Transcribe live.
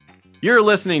You're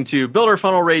listening to Builder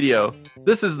Funnel Radio.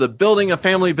 This is the Building a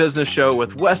Family Business show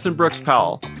with Wes and Brooks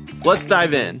Powell. Let's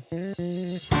dive in.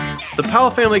 The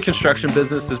Powell family construction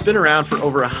business has been around for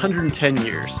over 110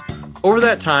 years. Over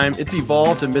that time, it's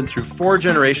evolved and been through 4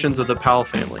 generations of the Powell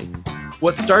family.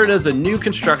 What started as a new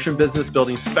construction business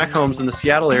building spec homes in the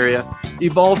Seattle area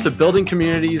evolved to building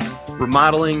communities,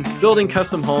 remodeling, building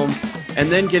custom homes,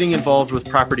 and then getting involved with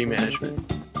property management.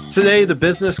 Today, the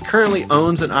business currently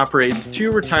owns and operates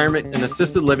 2 retirement and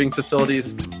assisted living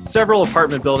facilities, several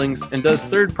apartment buildings, and does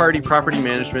third-party property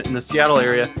management in the Seattle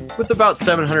area with about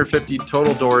 750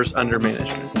 total doors under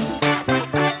management.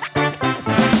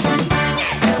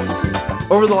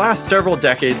 Over the last several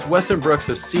decades, Wes and Brooks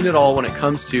have seen it all when it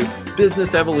comes to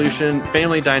business evolution,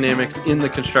 family dynamics in the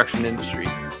construction industry.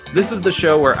 This is the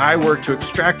show where I work to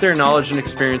extract their knowledge and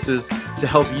experiences to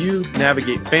help you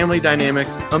navigate family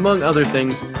dynamics, among other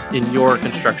things, in your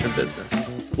construction business.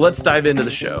 Let's dive into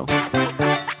the show.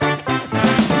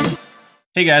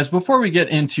 Hey guys, before we get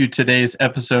into today's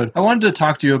episode, I wanted to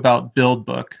talk to you about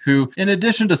BuildBook, who, in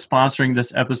addition to sponsoring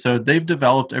this episode, they've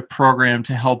developed a program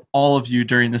to help all of you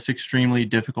during this extremely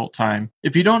difficult time.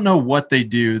 If you don't know what they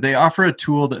do, they offer a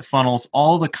tool that funnels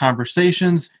all the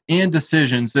conversations and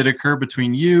decisions that occur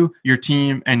between you, your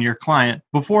team, and your client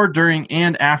before, during,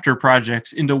 and after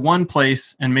projects into one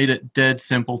place and made it dead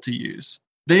simple to use.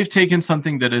 They've taken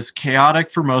something that is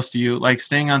chaotic for most of you, like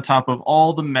staying on top of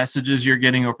all the messages you're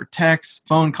getting over text,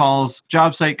 phone calls,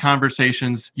 job site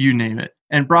conversations, you name it,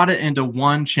 and brought it into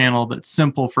one channel that's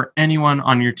simple for anyone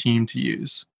on your team to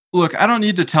use. Look, I don't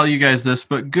need to tell you guys this,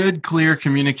 but good, clear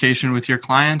communication with your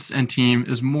clients and team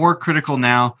is more critical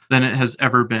now than it has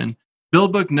ever been.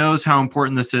 BuildBook knows how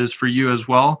important this is for you as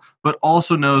well, but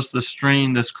also knows the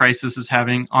strain this crisis is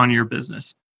having on your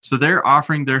business. So they're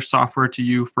offering their software to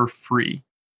you for free.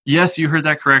 Yes, you heard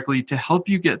that correctly. To help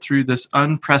you get through this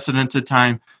unprecedented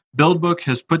time, BuildBook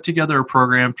has put together a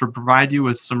program to provide you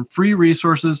with some free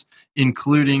resources,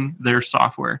 including their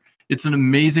software. It's an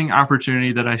amazing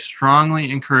opportunity that I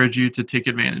strongly encourage you to take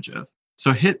advantage of.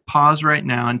 So hit pause right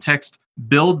now and text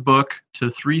BuildBook to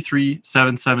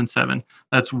 33777.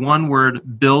 That's one word,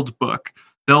 BuildBook.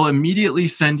 They'll immediately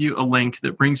send you a link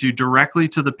that brings you directly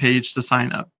to the page to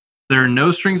sign up. There are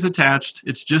no strings attached.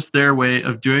 It's just their way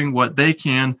of doing what they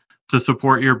can to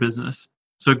support your business.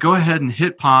 So go ahead and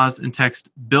hit pause and text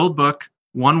BuildBook,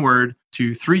 one word,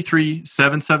 to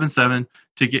 33777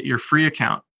 to get your free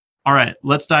account. All right,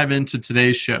 let's dive into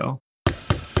today's show.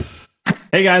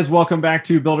 Hey guys, welcome back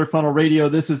to Builder Funnel Radio.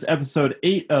 This is episode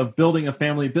 8 of Building a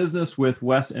Family Business with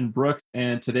Wes and Brooks.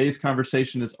 And today's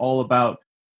conversation is all about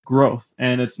growth.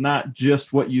 And it's not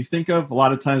just what you think of. A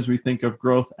lot of times we think of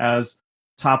growth as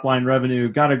top line revenue,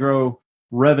 got to grow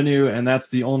revenue, and that's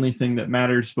the only thing that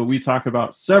matters. But we talk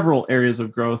about several areas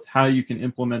of growth, how you can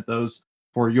implement those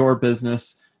for your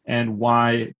business, and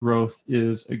why growth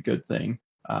is a good thing.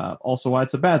 Also, why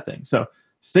it's a bad thing. So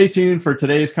stay tuned for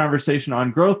today's conversation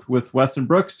on growth with Wes and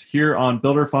Brooks here on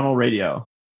Builder Funnel Radio.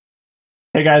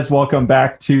 Hey guys, welcome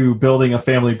back to Building a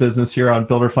Family Business here on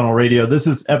Builder Funnel Radio. This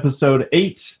is episode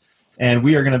 8, and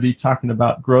we are going to be talking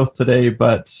about growth today,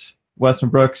 but Wes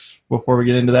and Brooks, before we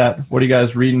get into that, what are you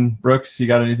guys reading? Brooks, you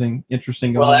got anything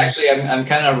interesting going on? Well, actually, I'm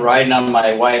kind of riding on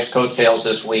my wife's coattails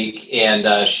this week,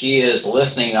 and she is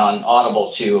listening on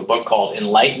Audible to a book called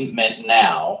Enlightenment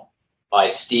Now by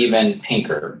Steven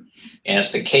Pinker. And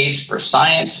it's the case for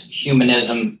science,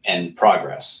 humanism, and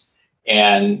progress.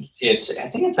 And I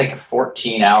think it's like a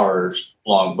 14 hours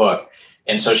long book.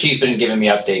 And so she's been giving me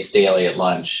updates daily at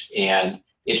lunch. And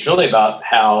it's really about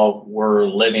how we're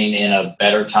living in a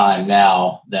better time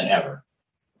now than ever.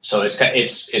 So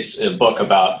it's a book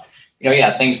about,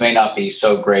 things may not be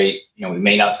so great. We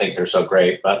may not think they're so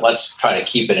great, but let's try to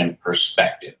keep it in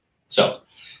perspective. So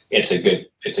it's a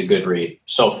good read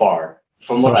so far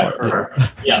from what I've heard.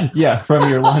 Yeah, from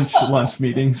your lunch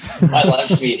meetings. My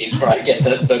lunch meetings where I get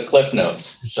the cliff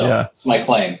notes. So yeah. It's my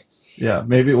claim. Yeah,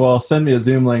 maybe. Well, send me a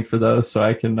Zoom link for those so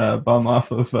I can bum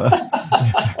off of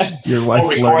your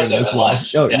wife's learning as well.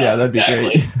 Lunch. Oh, yeah, that'd be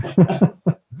great.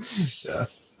 Yeah.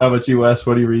 How about you, Wes?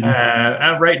 What are you reading?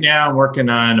 Right now, I'm working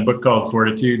on a book called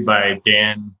Fortitude by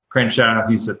Dan Crenshaw.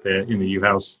 He's in the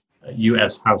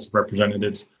U.S. House of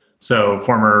Representatives. So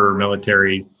former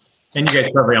military, and you guys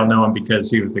probably all know him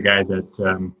because he was the guy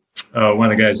that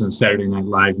one of the guys on Saturday Night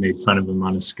Live made fun of him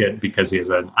on a skit because he has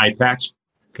an eye patch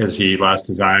because he lost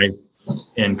his eye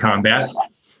in combat.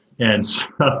 And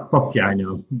so, yeah, I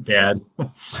know, bad.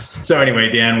 So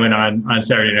anyway, Dan went on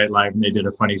Saturday Night Live and they did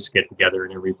a funny skit together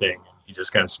and everything. And he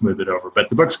just kind of smoothed it over. But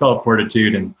the book's called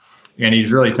Fortitude, and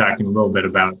he's really talking a little bit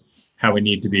about how we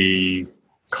need to be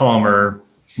calmer,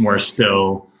 more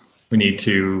still, We need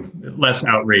to less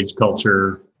outrage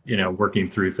culture, working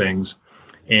through things.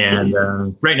 And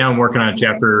right now I'm working on a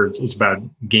chapter. It's about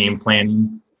game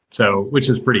planning. So, which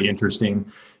is pretty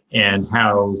interesting, and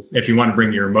how, if you want to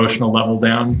bring your emotional level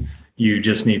down, you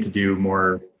just need to do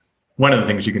more. One of the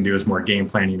things you can do is more game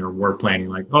planning or war planning,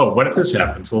 like, oh, what if this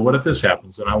happens? Well, what if this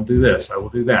happens? And I'll do this, I will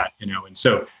do that, And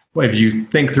so if you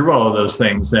think through all of those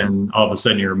things, then all of a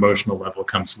sudden your emotional level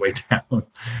comes way down.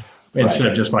 Instead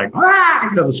of just like,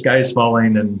 the sky is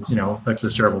falling and, like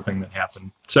this terrible thing that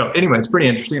happened. So anyway, it's pretty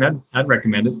interesting. I'd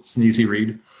recommend it. It's an easy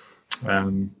read.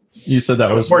 You said that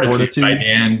was Fortitude by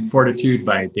Dan. Fortitude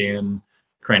by Dan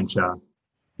Crenshaw.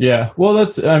 Yeah. Well,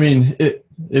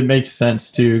 it makes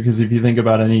sense too, because if you think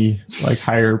about any like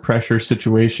higher pressure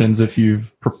situations, if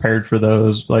you've prepared for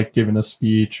those, like giving a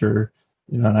speech or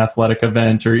an athletic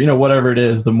event or whatever it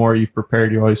is, the more you've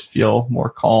prepared, you always feel more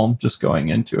calm just going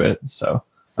into it. So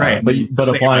right, but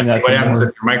applying that what to happens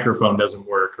if your microphone doesn't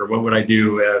work, or what would I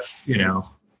do if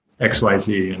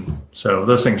XYZ, and so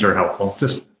those things are helpful.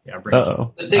 Just bring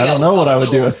it. I don't know what I would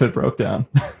do if it broke down.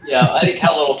 Yeah, I think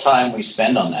how little time we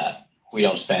spend on that. We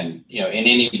don't spend, in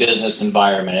any business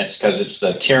environment, it's because it's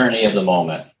the tyranny of the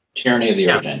moment, tyranny of the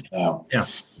urgent.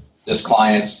 This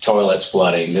client's toilet's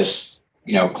flooding. This,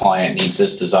 client needs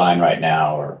this design right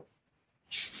now, or,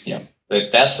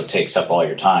 that's what takes up all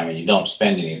your time, and you don't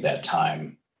spend any of that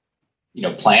time,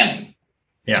 planning.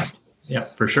 Yeah,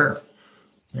 for sure.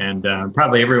 And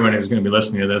probably everyone who's going to be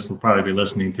listening to this will probably be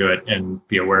listening to it and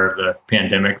be aware of the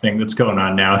pandemic thing that's going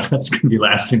on now. That's going to be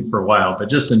lasting for a while. But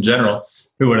just in general,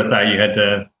 who would have thought you had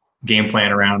to game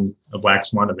plan around a Black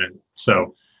Swan event?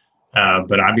 So,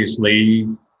 but obviously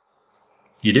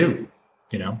you do,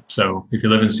 So if you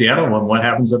live in Seattle, well, what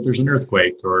happens if there's an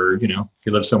earthquake? Or, if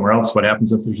you live somewhere else, what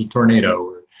happens if there's a tornado?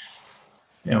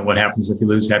 Or, what happens if you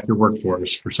lose half your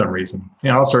workforce for some reason?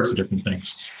 All sorts of different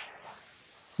things.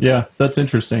 Yeah, that's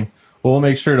interesting. Well, we'll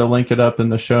make sure to link it up in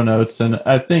the show notes. And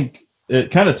I think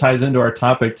it kind of ties into our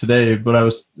topic today, but I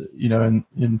was,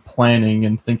 in planning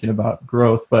and thinking about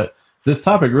growth. But this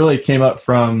topic really came up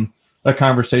from a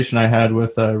conversation I had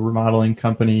with a remodeling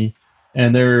company.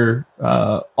 And they're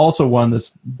also one that's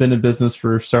been in business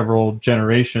for several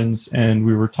generations. And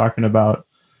we were talking about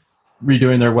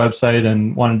redoing their website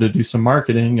and wanted to do some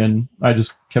marketing. And I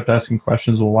just kept asking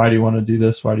questions. Well, why do you want to do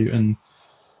this? Why do you?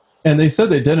 And they said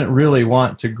they didn't really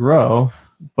want to grow,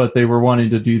 but they were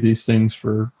wanting to do these things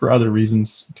for other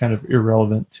reasons, kind of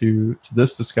irrelevant to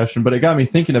this discussion. But it got me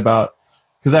thinking about,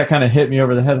 because that kind of hit me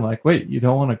over the head. I'm like, wait, you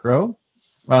don't want to grow?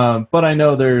 But I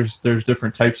know there's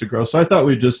different types of growth. So I thought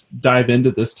we'd just dive into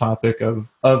this topic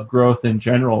of growth in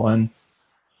general. And,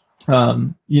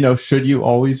 should you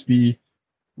always be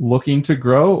looking to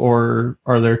grow, or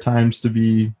are there times to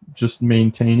be just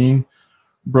maintaining?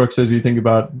 Brooks, as you think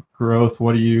about growth,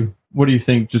 what do you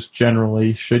think just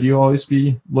generally? Should you always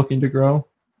be looking to grow?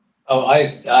 Oh,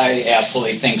 I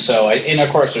absolutely think so. And of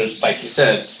course, there's, like you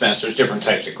said, Spence, there's different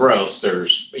types of growth.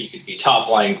 You could be top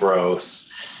line growth.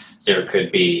 There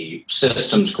could be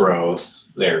systems growth.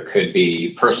 There could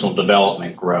be personal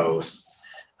development growth.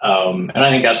 And I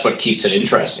think that's what keeps it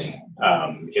interesting.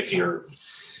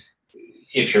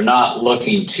 If you're not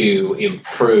looking to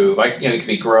improve, it could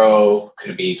be grow,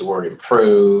 could be the word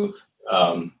improve,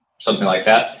 something like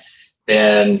that,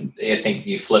 then I think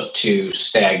you flip to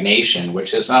stagnation,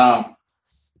 which is, and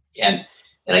I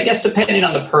guess depending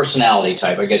on the personality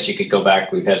type, I guess you could go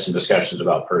back, we've had some discussions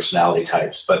about personality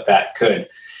types, but that could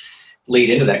lead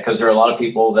into that, because there are a lot of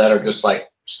people that are just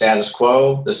like status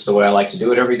quo. This is the way I like to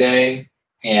do it every day.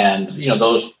 And,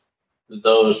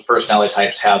 those personality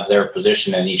types have their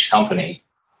position in each company,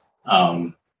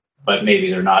 but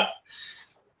maybe they're not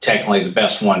technically the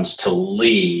best ones to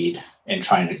lead and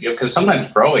trying to, because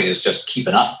sometimes growing is just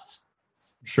keeping up.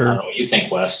 Sure. I don't know what you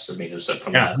think, Wes. I mean, is it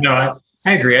from that? No,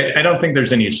 I agree. I don't think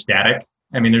there's any static.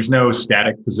 I mean, there's no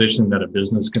static position that a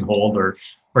business can hold, or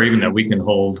even that we can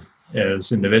hold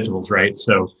as individuals, right?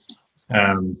 So,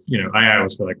 I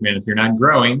always feel like, man, if you're not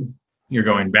growing, you're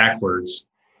going backwards.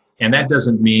 And that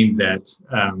doesn't mean that,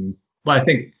 I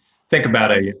think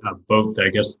about a boat, I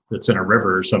guess, that's in a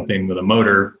river or something with a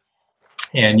motor,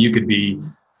 and you could be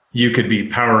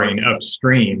powering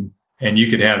upstream, and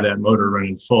you could have that motor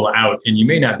running full out, and you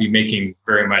may not be making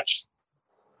very much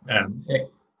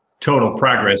total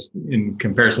progress in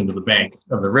comparison to the bank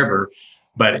of the river.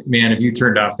 But man, if you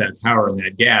turned off that power and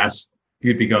that gas,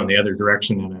 you'd be going the other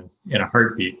direction in a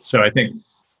heartbeat. So I think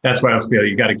that's why I feel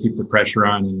you got to keep the pressure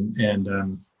on.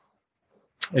 And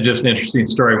it's just an interesting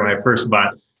story. When I first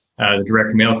bought the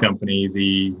direct mail company,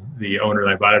 the owner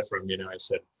that I bought it from, I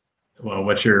said, well,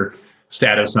 what's your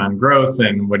status on growth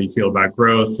and what do you feel about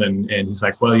growth? And he's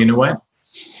like, well, you know what?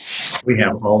 We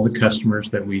have all the customers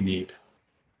that we need.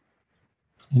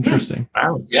 Interesting.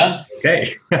 Wow. Yeah.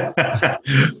 Okay. But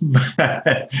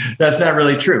that's not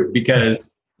really true because,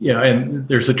 and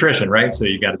there's attrition, right? So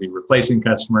you got to be replacing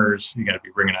customers. You got to be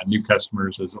bringing on new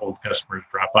customers as old customers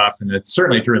drop off. And it's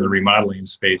certainly true in the remodeling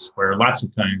space where lots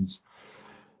of times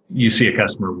you see a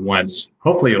customer once,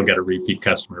 hopefully you'll get a repeat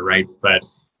customer, right? But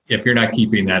if you're not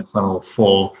keeping that funnel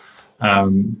full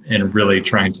and really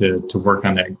trying to work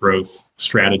on that growth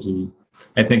strategy,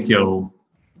 I think you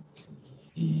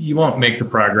won't make the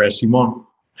progress.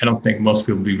 I don't think most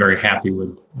people will be very happy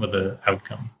with the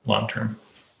outcome long term.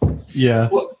 Yeah.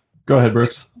 Well, go ahead,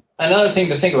 Brooks. Another thing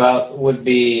to think about would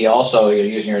be also, you're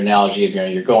using your analogy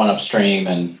of, you're going upstream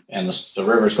and the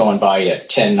river's going by you at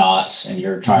 10 knots and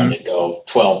you're trying to go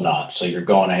 12 knots. So you're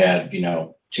going ahead,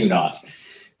 2 knots.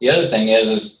 The other thing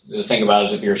is to think about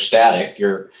is if you're static,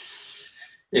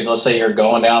 if let's say you're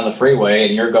going down the freeway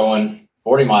and you're going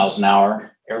 40 miles an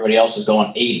hour, everybody else is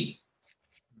going 80.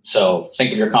 So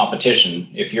think of your competition.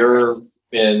 If you're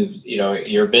in,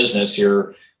 your business,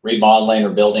 you're remodeling or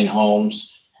building homes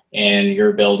and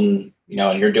you're building,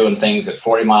 and you're doing things at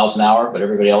 40 miles an hour, but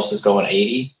everybody else is going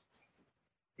 80,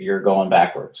 you're going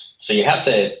backwards. So you have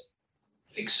to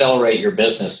accelerate your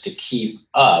business to keep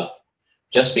up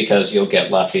just because you'll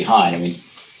get left behind. I mean,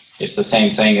 it's the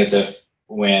same thing as if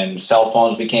when cell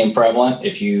phones became prevalent,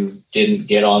 if you didn't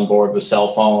get on board with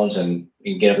cell phones and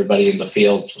you get everybody in the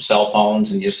field with cell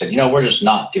phones and you said, we're just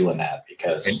not doing that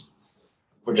because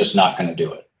we're just not going to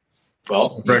do it.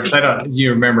 Well, Brooks, you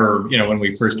remember, when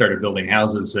we first started building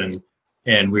houses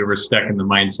and we were stuck in the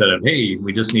mindset of, hey,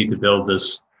 we just need to build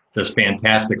this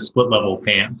fantastic split level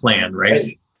plan,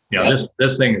 right?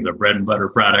 This thing is a bread and butter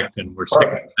product and we're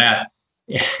sticking with that.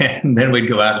 And then we'd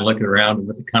go out and look around and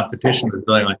what the competition was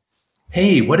doing, like,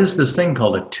 hey, what is this thing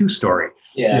called a 2-story?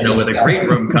 Yeah, with a great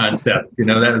room concept,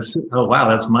 that is, oh, wow,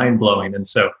 that's mind blowing. And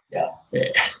so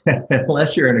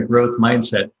unless you're in a growth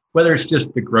mindset, whether it's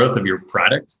just the growth of your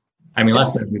product,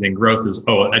 less than everything growth is,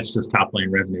 that's just top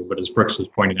line revenue. But as Brooks was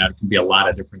pointing out, it can be a lot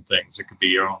of different things. It could be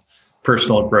your own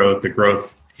personal growth, the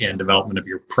growth and development of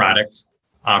your product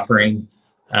offering.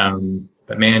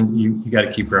 But man, you got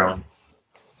to keep growing.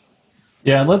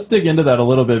 Yeah, and let's dig into that a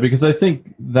little bit because I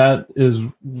think that is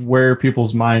where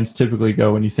people's minds typically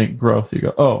go when you think growth. You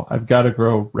go, oh, I've got to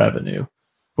grow revenue.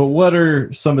 But what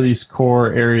are some of these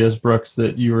core areas, Brooks,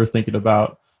 that you were thinking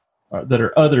about that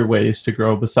are other ways to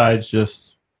grow besides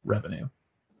just revenue?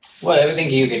 Well, I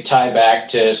think you could tie back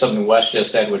to something Wes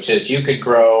just said, which is you could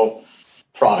grow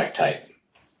product type.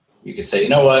 You could say,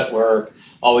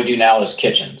 all we do now is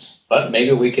kitchens, but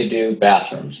maybe we could do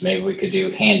bathrooms. Maybe we could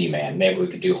do handyman. Maybe we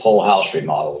could do whole house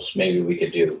remodels. Maybe we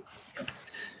could do.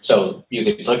 So you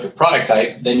could look at product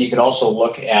type. Then you could also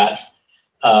look at,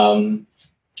 what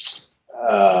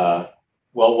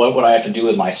would I have to do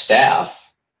with my staff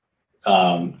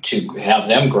to have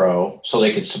them grow so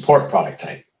they could support product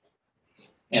type?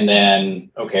 And then,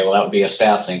 that would be a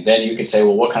staff thing. Then you could say,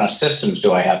 well, what kind of systems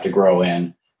do I have to grow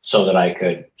in so that I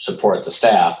could support the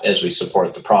staff as we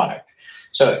support the product?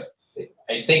 So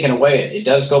I think in a way it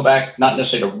does go back not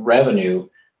necessarily to revenue,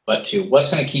 but to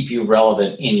what's going to keep you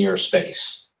relevant in your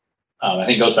space. I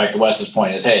think it goes back to Wes's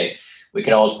point is, hey, we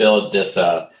could always build this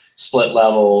split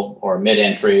level or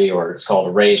mid-entry, or it's called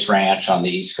a raised ranch on the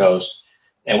East Coast,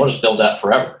 and we'll just build that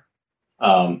forever.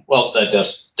 That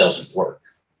just doesn't work,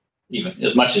 even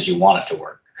as much as you want it to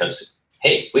work, because,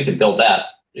 hey, we could build that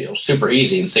super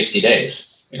easy in 60 days.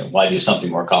 Why do something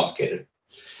more complicated?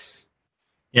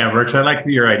 Yeah, Brooks, I like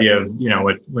your idea of,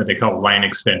 what they call line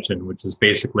extension, which is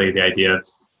basically the idea of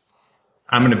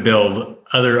I'm going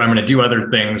to do other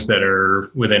things that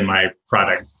are within my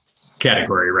product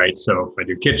category, right? So if I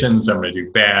do kitchens, I'm going to do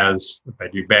baths. If I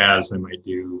do baths, I might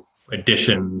do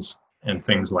additions and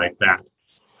things like that.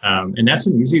 And that's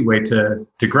an easy way to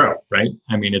grow, right?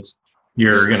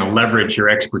 You're going to leverage your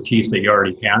expertise that you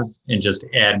already have and just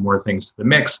add more things to the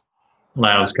mix,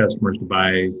 allows customers to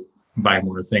buy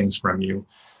more things from you.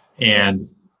 And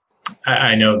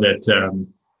I know that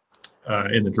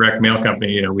in the direct mail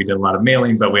company, we did a lot of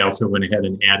mailing, but we also went ahead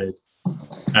and added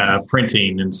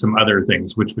printing and some other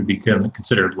things, which would be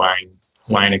considered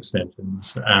line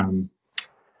extensions.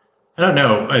 I don't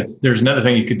know. There's another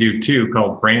thing you could do too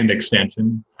called brand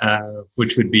extension,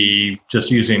 which would be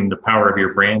just using the power of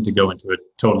your brand to go into a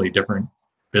totally different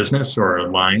business or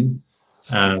a line.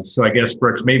 So I guess,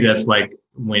 Brooks, maybe that's like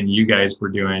when you guys were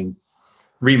doing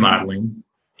remodeling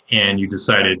and you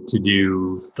decided to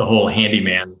do the whole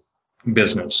handyman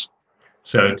business.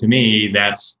 So to me,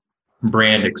 that's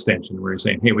brand extension where you're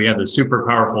saying, hey, we have this super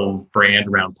powerful brand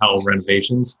around Powell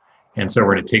Renovations. And so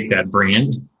we're going to take that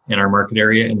brand in our market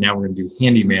area, and now we're going to do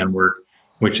handyman work,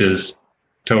 which is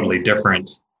totally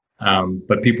different.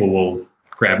 But people will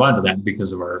grab onto that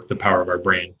because of the power of our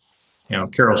brand. You know,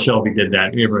 Carroll Shelby did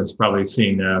that. Everyone's probably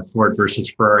seen Ford versus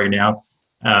Ferrari now.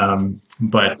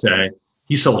 But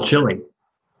he sold chili,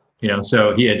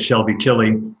 so he had Shelby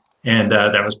chili, and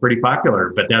that was pretty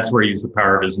popular. But that's where he used the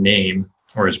power of his name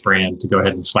or his brand to go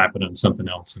ahead and slap it on something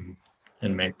else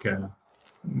and make.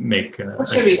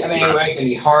 It's gonna be. I mean, it can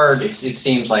be hard. It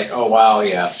seems like, oh wow,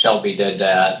 yeah, Shelby did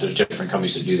that. There's different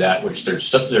companies that do that, which they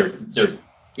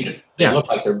look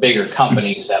like they're bigger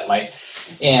companies that might,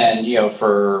 and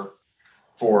for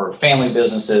family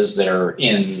businesses that are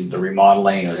in the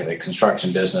remodeling or the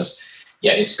construction business,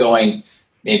 it's going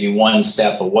maybe one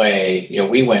step away.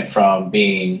 We went from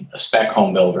being a spec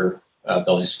home builder,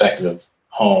 building speculative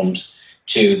homes,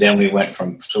 to then we went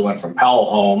from Powell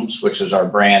Homes, which is our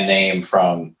brand name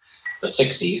from the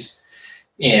 60s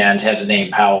and had the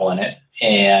name Powell in it.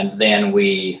 And then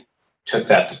we took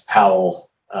that to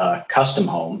Powell Custom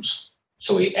Homes.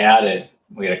 So we had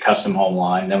a custom home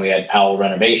line. Then we had Powell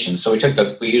Renovations. So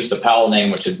we used the Powell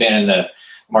name, which had been in the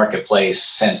marketplace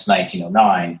since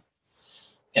 1909,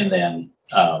 and then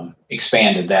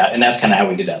expanded that. And that's kind of how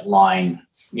we did that line,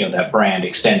 that brand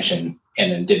extension,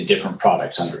 and then did different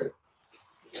products under it.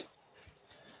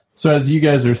 So as you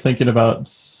guys are thinking about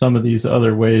some of these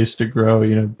other ways to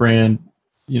grow, brand,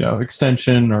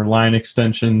 extension or line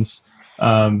extensions,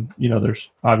 there's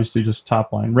obviously just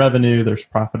top line revenue, there's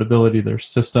profitability, there's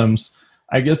systems.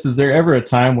 I guess, is there ever a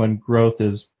time when growth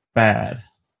is bad?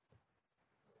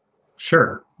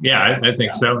 Sure. Yeah, I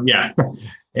think so. Yeah.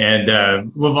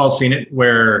 And we've all seen it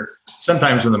where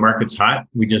sometimes when the market's hot,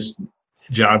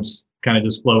 jobs kind of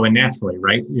just flow in naturally,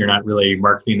 right? You're not really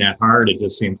marketing that hard. It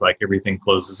just seems like everything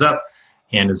closes up,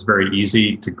 and it's very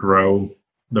easy to grow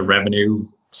the revenue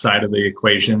side of the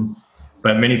equation.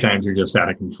 But many times you're just out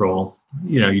of control.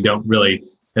 You don't really,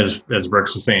 as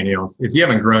Brooks was saying, if you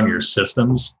haven't grown your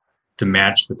systems to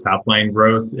match the top line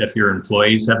growth, if your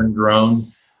employees haven't grown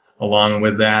along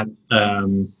with that,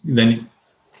 then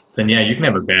you can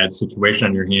have a bad situation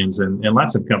on your hands. And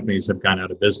lots of companies have gone out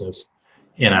of business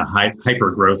in a hyper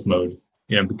growth mode,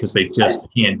 because they just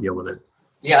can't deal with it.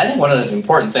 Yeah, I think one of the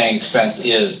important things, Spence,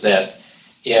 is that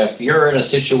if you're in a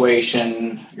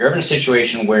situation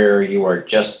where you are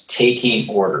just taking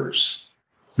orders.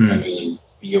 I mean,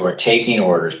 you are taking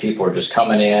orders. People are just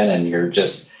coming in, and you're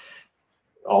just,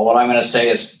 all what I'm going to say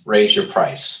is raise your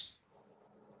price.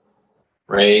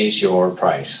 Raise your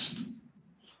price.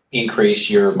 Increase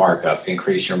your markup,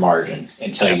 increase your margin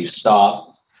until you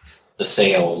stop the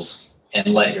sales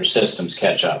and let your systems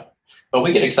catch up. But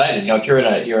we get excited, if you're in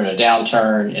a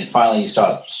downturn and finally you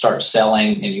start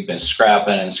selling, and you've been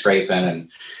scrapping and scraping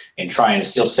and trying to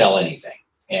still sell anything,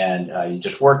 and you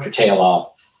just work your tail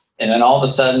off, and then all of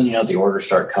a sudden, the orders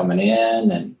start coming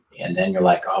in, and then you're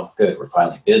like, oh, good, we're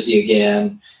finally busy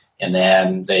again. And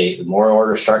then the more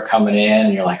orders start coming in,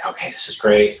 and you're like, okay, this is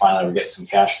great. Finally, we're getting some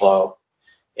cash flow.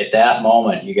 At that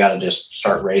moment, you got to just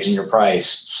start raising your price,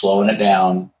 slowing it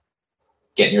down,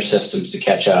 getting your systems to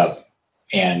catch up,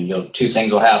 and two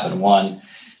things will happen. One,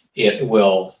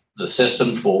 the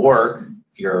systems will work,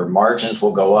 your margins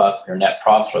will go up, your net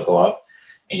profit will go up,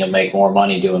 and you'll make more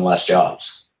money doing less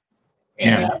jobs.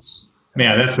 And that's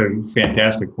a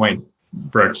fantastic point,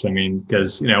 Brooks. I mean,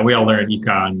 because we all learned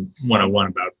Econ 101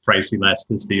 about price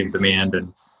elasticity of demand,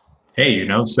 and hey,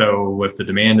 so if the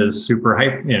demand is super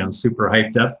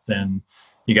hyped up, then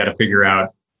you got to figure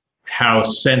out how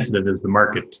sensitive is the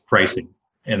market to pricing.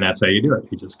 And that's how you do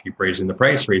it. You just keep raising the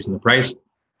price.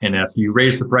 And if you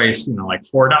raise the price, like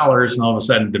 $4, and all of a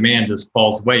sudden demand just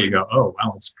falls away, you go, oh,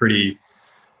 wow, it's pretty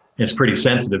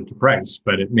sensitive to price,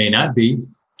 but it may not be.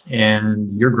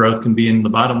 And your growth can be in the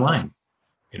bottom line.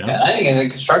 Yeah, I think in the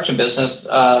construction business,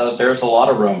 there's a lot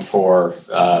of room for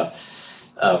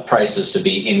prices to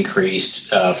be increased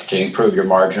to improve your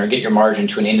margin or get your margin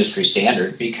to an industry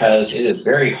standard, because it is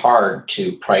very hard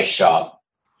to price shop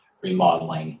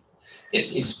remodeling.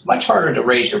 It's much harder to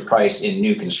raise your price in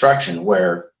new construction,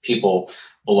 where people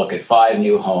will look at 5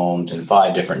 new homes in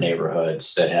 5 different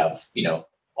neighborhoods that have,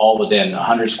 all within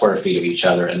 100 square feet of each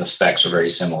other, and the specs are very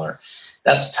similar.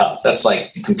 That's tough. That's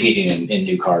like competing in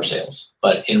new car sales.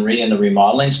 But in the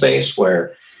remodeling space,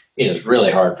 where it is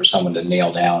really hard for someone to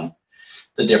nail down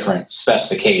the different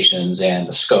specifications and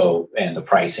the scope and the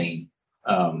pricing,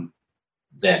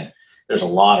 then there's a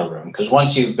lot of room. Because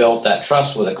once you've built that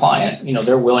trust with a client,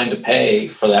 they're willing to pay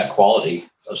for that quality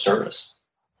of service.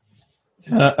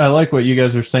 I like what you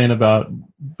guys are saying about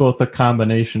both the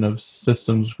combination of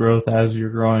systems growth as you're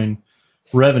growing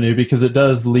revenue, because it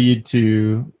does lead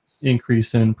to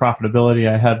increase in profitability.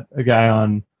 I had a guy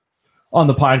on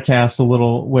the podcast a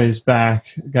little ways back,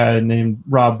 a guy named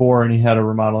Rob Bohr, and he had a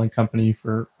remodeling company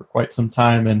for quite some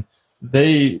time, and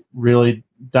they really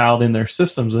dialed in their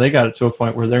systems, and they got it to a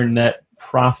point where their net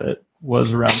profit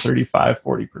was around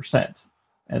 35-40%,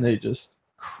 and they just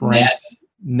cranked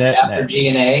net after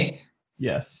G&A.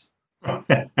 Yes.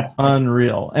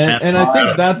 Unreal. And I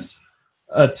think that's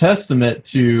a testament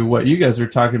to what you guys are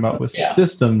talking about with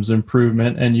systems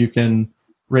improvement, and you can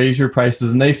raise your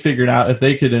prices. And they figured out if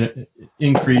they could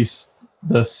increase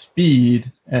the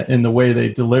speed in the way they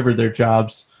delivered their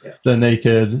jobs, then they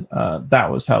could,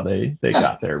 that was how they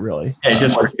got there, really. Yeah,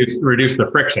 just reduce the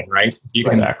friction, right? If you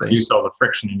can reduce all the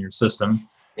friction in your system,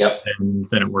 then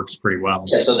it works pretty well.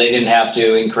 Yeah, so they didn't have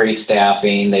to increase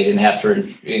staffing. They didn't have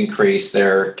to increase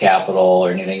their capital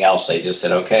or anything else. They just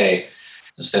said, okay,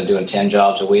 instead of doing 10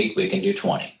 jobs a week, we can do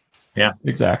 20. Yeah,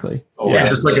 exactly.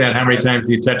 Just looking at how many times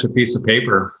you touch a piece of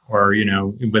paper or,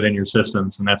 within your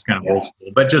systems, and that's kind of old school.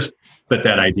 But just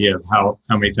that idea of how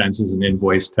many times is an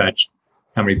invoice touched,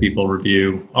 how many people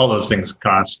review, all those things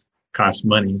cost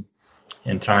money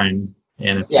and time.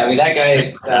 And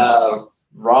that guy,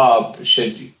 Rob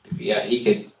he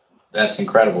could, that's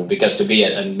incredible, because to be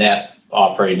at a net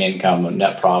operating income, a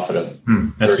net profit of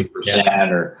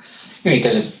 30% or,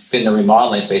 because if in the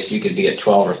remodeling space, you could be at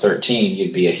 12 or 13,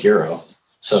 you'd be a hero.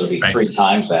 So to be 3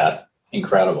 times that,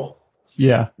 incredible.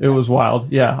 Yeah, it was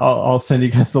wild. Yeah, I'll send you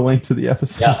guys the link to the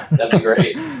episode. Yeah, that'd be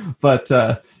great. But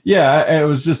I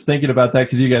was just thinking about that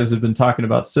because you guys have been talking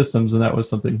about systems, and that was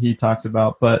something he talked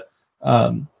about. But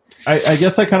I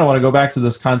guess I kind of want to go back to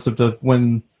this concept of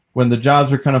when the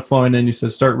jobs are kind of flowing in, you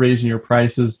said start raising your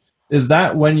prices. Is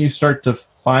that when you start to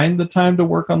find the time to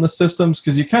work on the systems?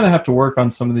 Because you kind of have to work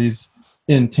on some of these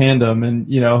in tandem, and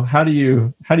how do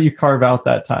you carve out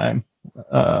that time?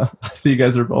 I see you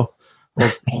guys are both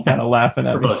kind of laughing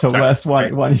at me. So Wes, why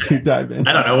don't you dive in?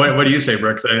 I don't know. What do you say,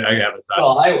 Brooks? I have a thought.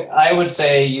 Well, I would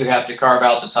say you have to carve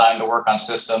out the time to work on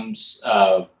systems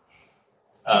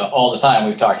all the time.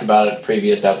 We've talked about it in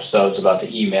previous episodes about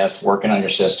the E-Myth, working on your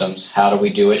systems. How do we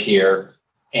do it here?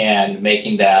 And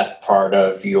making that part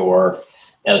of your,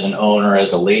 as an owner,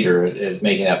 as a leader,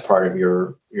 making that part of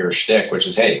your shtick, which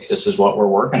is, hey, this is what we're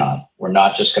working on. We're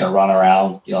not just going to run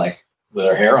around, like with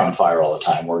our hair on fire all the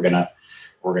time. We're gonna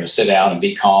sit down and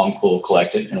be calm, cool,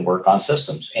 collected, and work on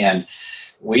systems. And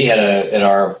we had at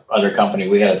our other company,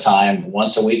 we had a time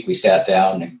once a week we sat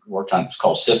down and worked on, it's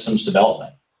called systems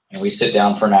development. And we sit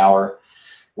down for an hour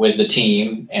with the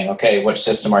team and, okay, what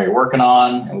system are you working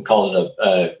on? And we call it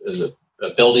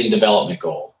a building development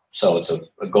goal. So it's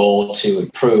a goal to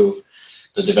improve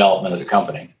the development of the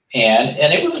company. And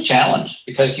it was a challenge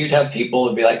because you'd have people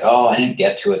who'd be like, oh, I didn't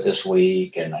get to it this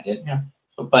week. And I didn't,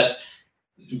 but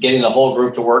getting the whole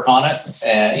group to work on it,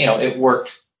 it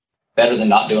worked better than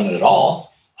not doing it at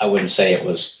all. I wouldn't say it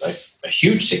was a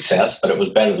huge success, but it was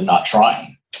better than not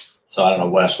trying. So I don't know,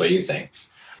 Wes, what do you think?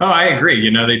 Oh, I agree.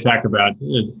 They talk about,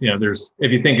 there's,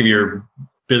 if you think of your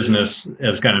business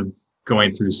as kind of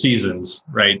going through seasons,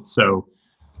 right? So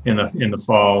in the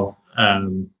fall,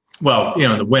 in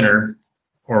the winter,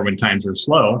 or when times are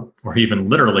slow, or even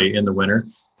literally in the winter,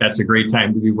 that's a great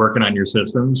time to be working on your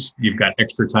systems. You've got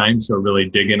extra time, so really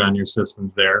dig in on your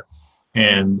systems there.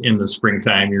 And in the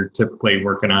springtime, you're typically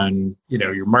working on,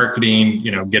 your marketing,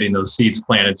 getting those seeds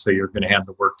planted, so you're going to have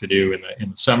the work to do in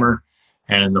the summer.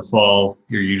 And in the fall,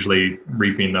 you're usually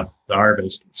reaping the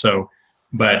harvest. So,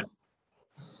 but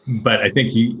I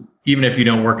think even if you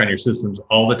don't work on your systems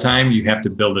all the time, you have to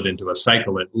build it into a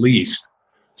cycle at least.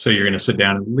 So you're going to sit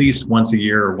down at least once a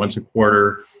year or once a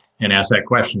quarter and ask that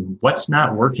question: what's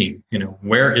not working?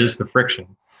 Where is the friction?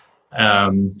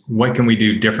 What can we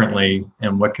do differently,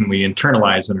 and what can we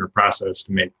internalize in our process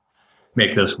to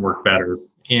make this work better?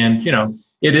 And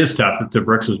it is tough, to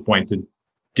Brooks's point, to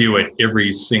do it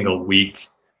every single week.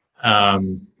 But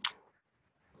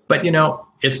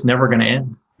it's never going to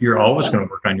end. You're always going to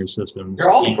work on your systems.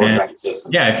 You're always working on your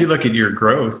systems. Yeah, if you look at your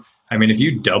growth, if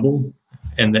you double,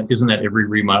 and isn't that every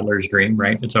remodeler's dream,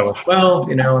 right? It's always, I'm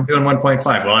doing 1.5.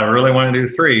 Well, I really want to do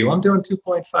 3. Well, I'm doing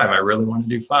 2.5. I really want to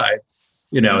do 5.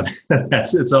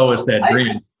 It's always that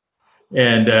dream.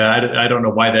 And I don't know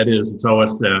why that is. It's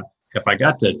always if I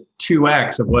got to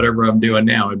 2x of whatever I'm doing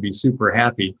now, I'd be super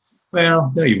happy.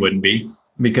 Well, no, you wouldn't be,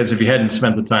 because if you hadn't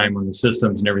spent the time on the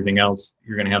systems and everything else,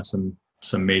 you're going to have some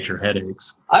major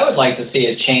headaches. I would like to see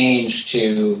it change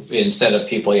to, instead of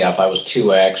people, if I was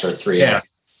 2x or 3x. Yeah.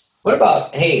 What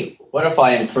about, hey, what if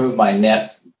I improve my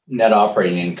net net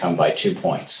operating income by 2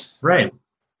 points. Right.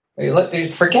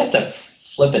 Forget the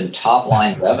flipping top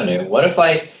line revenue. What if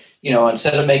I,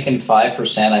 instead of making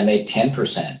 5%, I made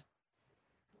 10%?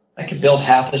 I could build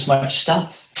half as much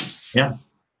stuff. Yeah.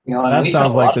 That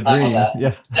sounds like the dream.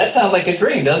 Yeah. That sounds like a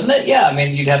dream, doesn't it? Yeah. I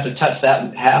mean, you'd have to touch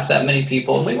half that many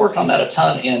people. And we worked on that a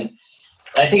ton. And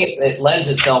I think it lends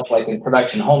itself, like in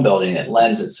production home building, it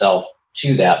lends itself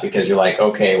to that, because you're like,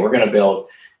 okay, we're going to build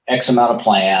X amount of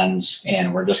plans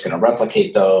and we're just going to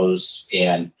replicate those,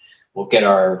 and we'll get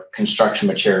our construction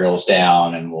materials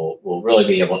down, and we'll really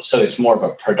be able to, so it's more of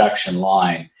a production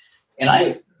line.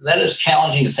 And that is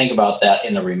challenging to think about that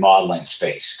in the remodeling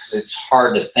space, because it's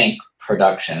hard to think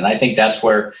production. And I think that's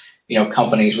where,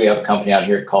 companies, we have a company out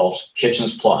here called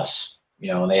Kitchens Plus,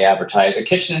 and they advertise a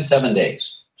kitchen in 7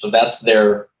 days. So that's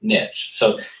their niche.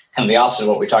 So kind of the opposite of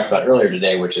what we talked about earlier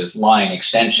today, which is line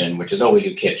extension, which is, we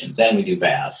do kitchens and we do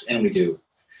baths and we do,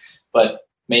 but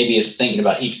maybe it's thinking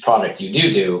about each product you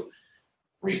do,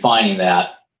 refining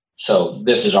that. So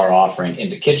this is our offering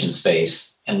into kitchen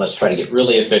space, and let's try to get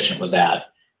really efficient with that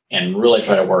and really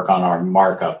try to work on our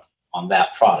markup on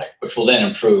that product, which will then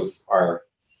improve our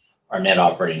net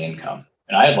operating income.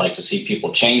 And I'd like to see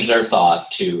people change their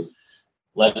thought to,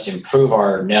 let's improve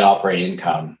our net operating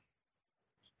income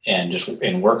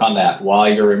and work on that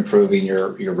while you're improving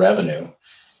your revenue,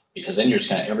 because then you're just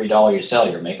kind of, every dollar you sell,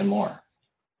 you're making more.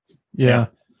 Yeah.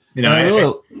 Go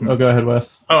ahead,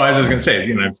 Wes. Oh, I was just going to say,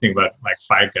 I'm thinking about like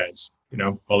Five Guys,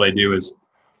 all they do is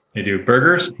they do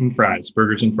burgers and fries,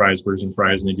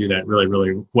 and they do that really,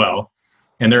 really well.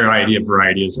 And their idea of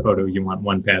variety is, do you want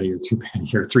 1 patty or 2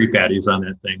 patty or 3 patties on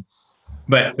that thing?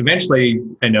 But eventually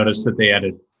I noticed that they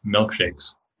added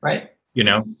milkshakes. Right.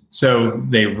 So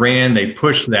they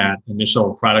pushed that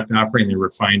initial product offering, they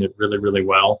refined it really, really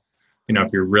well.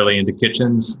 If you're really into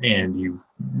kitchens and you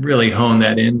really hone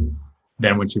that in,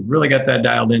 then once you've really got that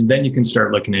dialed in, then you can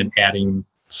start looking at adding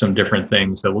some different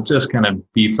things that will just kind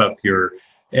of beef up so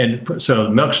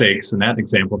milkshakes in that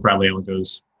example probably only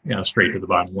goes, straight to the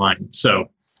bottom line. So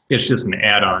it's just an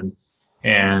add-on.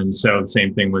 And so the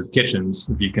same thing with kitchens.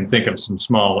 If you can think of some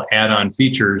small add-on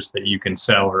features that you can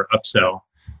sell or upsell,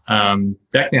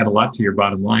 that can add a lot to your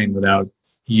bottom line without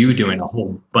you doing a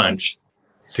whole bunch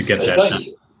to get that done.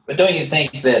 But don't you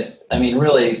think that,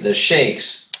 really the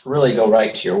shakes really go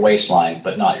right to your waistline,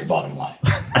 but not your bottom line?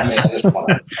 I just want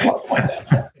to point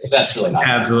that out, because that's really not.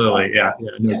 Absolutely, yeah.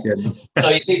 No kidding. So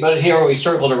you see, but here we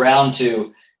circled around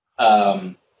to,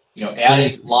 adding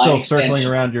line still extension. Circling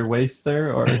around your waist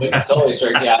there, or It's totally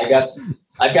circling. Yeah,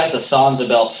 I've got the Sansa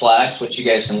belt slacks, which you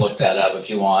guys can look that up if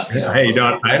you want. Hey, I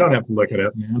don't have to look it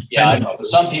up, man. Yeah, I know. But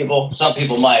some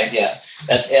people might. Yeah,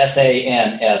 that's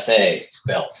SANSA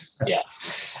belt. Yeah.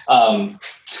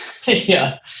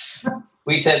 Yeah.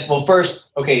 We said, well,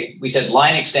 first, we said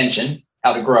line extension,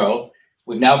 how to grow.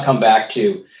 We've now come back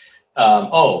to,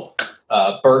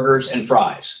 burgers and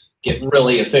fries, get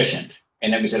really efficient.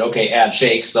 And then we said, add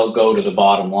shakes, they'll go to the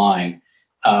bottom line.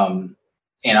 And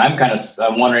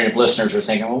I'm wondering if listeners are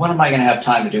thinking, well, when am I going to have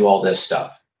time to do all this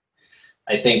stuff?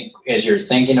 I think as you're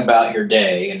thinking about your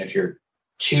day, and if you're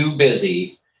too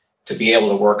busy to be able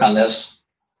to work on this,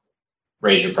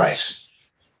 raise your price.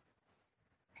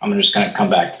 I'm just going to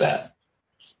come back to that.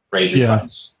 Raise your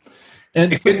price.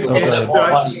 And a little bit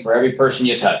more money for every person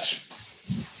you touch.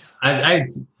 I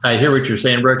hear what you're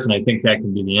saying, Brooks, and I think that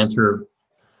can be the answer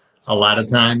a lot of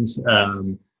times.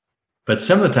 But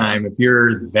some of the time, if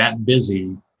you're that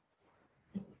busy,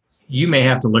 you may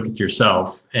have to look at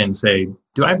yourself and say,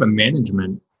 do I have a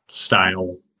management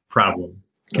style problem?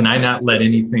 Can I not let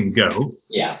anything go?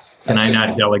 Yeah. Can I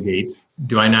not delegate?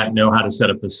 Do I not know how to set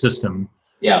up a system?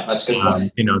 Yeah, that's a good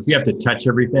point. If you have to touch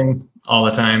everything all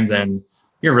the time, then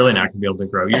you're really not going to be able to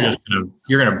grow.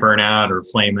 You're going to burn out or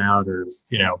flame out, or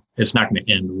it's not going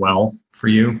to end well for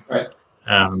you. Right.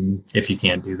 If you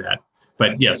can't do that.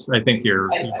 But yes, I think you're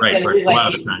right. A lot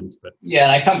of the times, but yeah,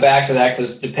 and I come back to that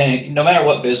because no matter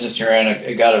what business you're in,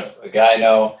 I got a guy I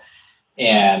know,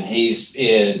 and he's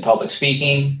in public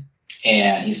speaking,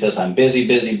 and he says, "I'm busy,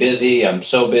 busy, busy. I'm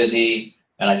so busy,"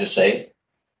 and I just say,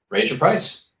 "Raise your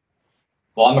price."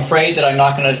 Well, I'm afraid that I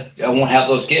won't have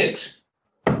those gigs.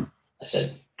 I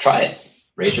said, "Try it.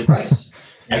 Raise your price."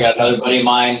 I got another buddy of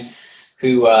mine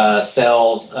who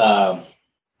sells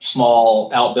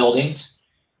small outbuildings.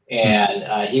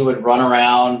 And he would run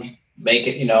around, make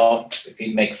it, if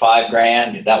he'd make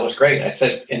 $5,000, that was great. I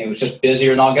said, and he was just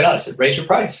busier than all get out. I said, raise your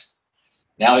price.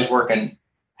 Now he's working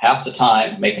half the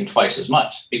time, making twice as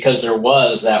much, because there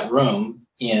was that room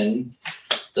in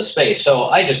the space. So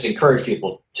I just encourage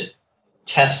people to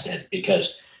test it,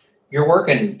 because you're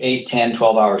working 8, 10,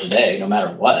 12 hours a day, no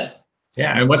matter what.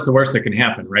 Yeah, and what's the worst that can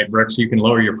happen, right, Brooks? You can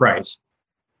lower your price.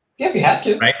 Yeah, if you have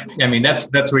to. Right. I mean,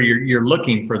 that's where you're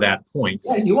looking for that point.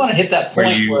 Yeah, you want to hit that where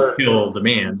point you feel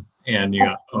demand, and you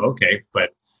go, oh, okay,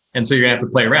 and so you're gonna have to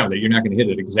play around with it. You're not going to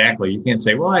hit it exactly. You can't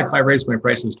say, well, if I raise my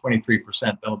prices 23%,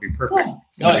 that'll be perfect.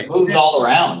 No, it moves all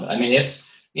around. I mean, it's,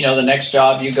 the next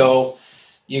job you go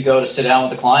to sit down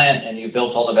with the client and you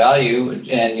built all the value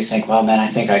and you think, well, man, I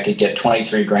think I could get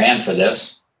 23 grand for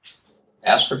this.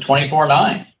 Ask for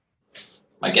 24.9.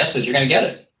 My guess is you're going to get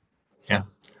it.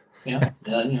 Yeah.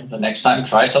 Then the next time,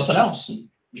 try something else.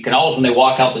 You can always, when they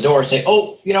walk out the door, say,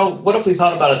 oh, what if we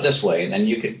thought about it this way? And then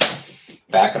you could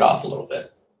back it off a little bit.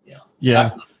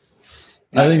 Yeah.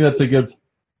 I think that's a good,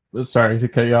 sorry to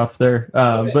cut you off there.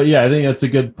 But yeah, I think that's a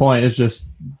good point. It's just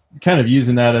kind of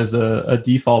using that as a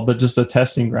default, but just a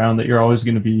testing ground that you're always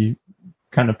going to be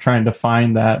kind of trying to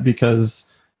find that, because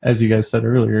as you guys said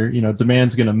earlier,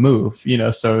 demand's going to move,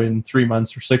 so in 3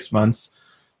 months or 6 months,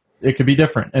 it could be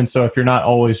different. And so if you're not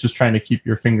always just trying to keep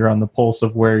your finger on the pulse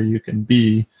of where you can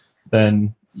be,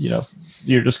 then,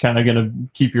 you're just kind of going to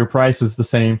keep your prices the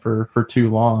same for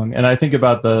too long. And I think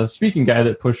about the speaking guy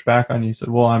that pushed back on you, said,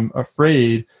 well, I'm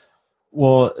afraid.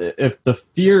 Well, if the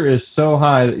fear is so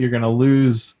high that you're going to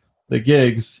lose the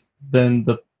gigs, then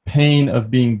the pain of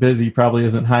being busy probably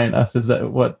isn't high enough. Is that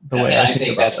what the way I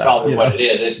think that's probably what it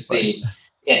is. It's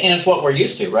and it's what we're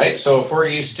used to, right? So if we're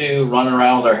used to running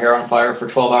around with our hair on fire for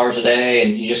 12 hours a day,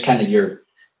 and you just you're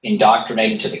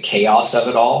indoctrinated to the chaos of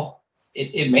it all,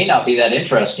 it may not be that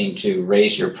interesting to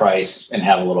raise your price and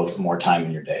have a little bit more time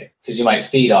in your day, because you might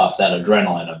feed off that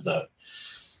adrenaline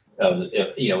of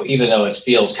even though it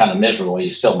feels kind of miserable, you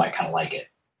still might kind of like it.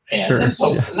 And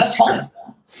so that's fine.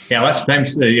 Yeah, lots of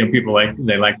times people like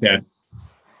that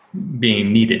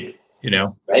being needed,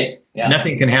 Right. Yeah.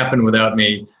 Nothing can happen without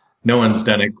me. No one's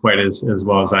done it quite as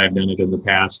well as I've done it in the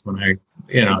past, when I,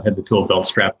 had the tool belt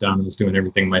strapped down and was doing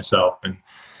everything myself.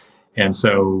 And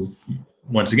so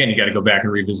once again, you got to go back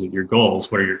and revisit your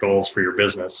goals. What are your goals for your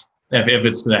business? If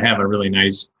it's to have a really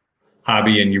nice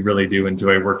hobby and you really do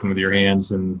enjoy working with your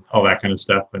hands and all that kind of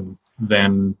stuff, and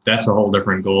then that's a whole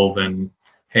different goal than,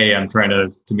 hey, I'm trying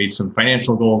to meet some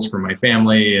financial goals for my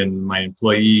family and my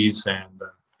employees.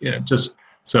 And, just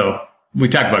so we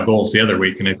talked about goals the other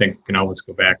week, and I think you can always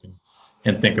go back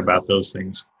and think about those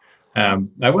things.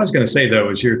 I was going to say, though,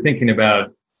 as you're thinking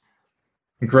about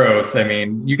growth, I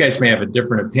mean, you guys may have a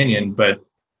different opinion, but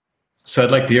so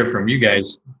I'd like to hear from you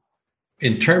guys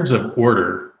in terms of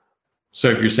order. So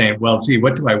if you're saying, well, gee,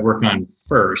 what do I work on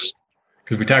first?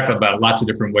 Because we talked about lots of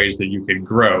different ways that you can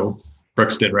grow.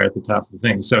 Brooks did right at the top of the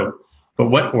thing. So,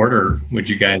 but what order would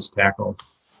you guys tackle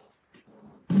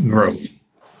growth?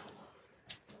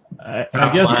 I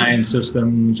guess line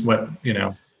systems,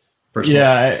 personal.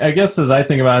 Yeah, I guess as I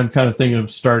think about it, I'm kind of thinking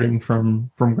of starting from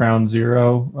ground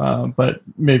zero, but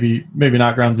maybe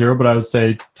not ground zero, but I would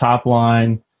say top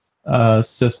line,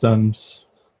 systems,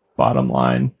 bottom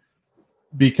line,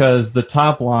 because the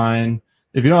top line,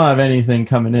 if you don't have anything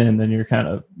coming in, then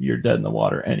you're dead in the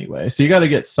water anyway. So you got to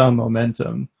get some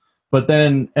momentum, but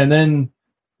then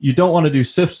you don't want to do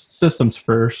systems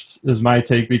first, is my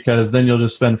take, because then you'll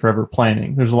just spend forever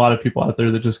planning. There's a lot of people out there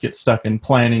that just get stuck in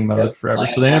planning mode forever.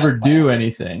 So they never do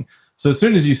anything. So as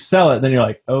soon as you sell it, then you're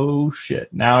like, oh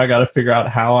shit, now I got to figure out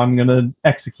how I'm going to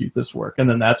execute this work. And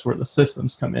then that's where the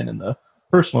systems come in and the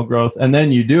personal growth. And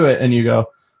then you do it and you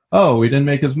go, oh, we didn't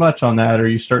make as much on that. Or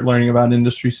you start learning about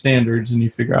industry standards and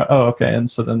you figure out, oh, okay. And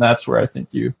so then that's where I think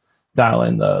you dial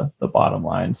in the bottom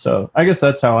line. So I guess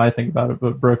that's how I think about it.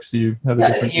 But Brooks, you have a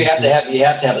different you have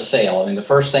to have a sale. I mean, the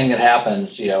first thing that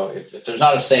happens, if there's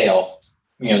not a sale,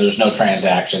 there's no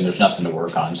transaction, there's nothing to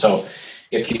work on. So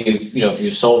if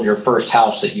you sold your first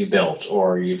house that you built,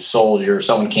 or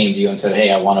someone came to you and said,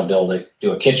 hey, I want to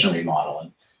do a kitchen remodel,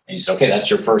 and you said, okay, that's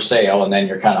your first sale, and then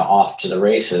you're kind of off to the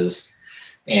races.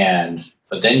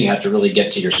 But then you have to really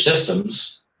get to your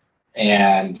systems.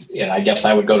 And I guess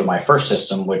I would go to my first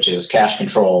system, which is cash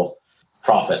control,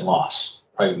 profit and loss,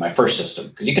 probably my first system,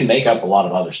 because you can make up a lot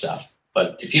of other stuff.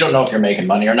 But if you don't know if you're making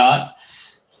money or not,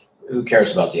 who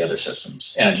cares about the other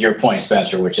systems? And to your point,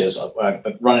 Spencer, which is I've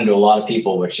run into a lot of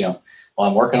people, which,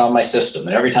 I'm working on my system.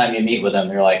 And every time you meet with them,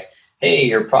 they're like, hey,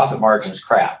 your profit margin's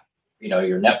crap.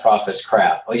 Your net profit's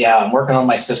crap. Oh yeah, I'm working on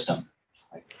my system.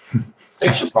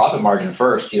 Fix your profit margin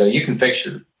first. You can fix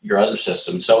your other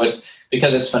system. So it's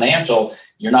because it's financial.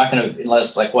 You're not going to,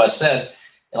 unless, like Wes said,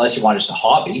 unless you want just a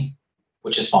hobby,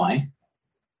 which is fine.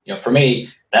 For me,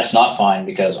 that's not fine,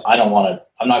 because I'm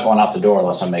not going out the door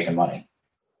unless I'm making money.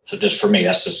 So just for me,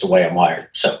 that's just the way I'm wired.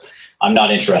 So I'm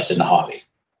not interested in a hobby.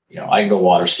 I can go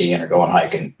water skiing or go on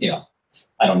hiking.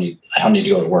 I don't need to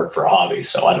go to work for a hobby.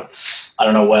 So I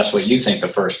don't know, Wes, what you think the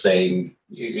first thing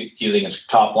using its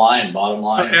top line, bottom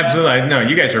line. Absolutely. No,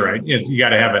 you guys are right. You got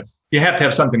to have it. You have to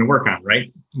have something to work on,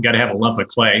 right? You got to have a lump of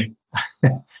clay.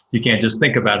 You can't just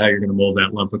think about how you're going to mold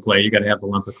that lump of clay. You got to have the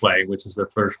lump of clay, which is the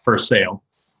first sale.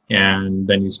 And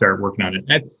then you start working on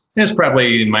it. It's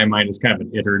probably, in my mind, is kind of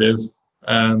an iterative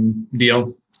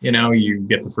deal. You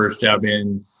get the first job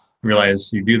in,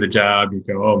 realize you do the job, you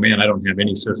go, oh man, I don't have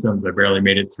any systems. I barely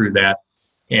made it through that.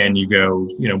 And you go,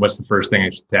 what's the first thing I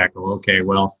should tackle? Okay,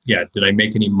 well, yeah, did I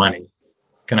make any money?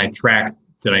 Can I track,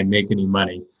 did I make any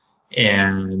money?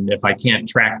 And if I can't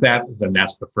track that, then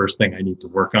that's the first thing I need to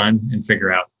work on and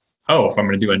figure out, oh, if I'm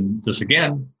going to do this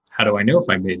again, how do I know if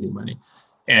I made any money?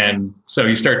 And so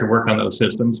you start to work on those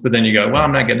systems, but then you go, well,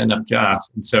 I'm not getting enough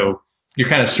jobs. And so you're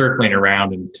kind of circling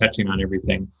around and touching on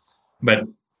everything. But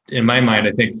in my mind,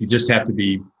 I think you just have to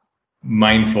be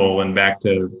mindful, and back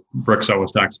to Brooks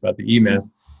always talks about the E-Myth.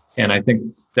 And I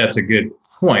think that's a good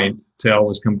point to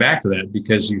always come back to that,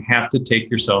 because you have to take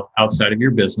yourself outside of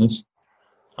your business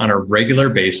on a regular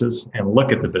basis and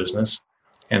look at the business.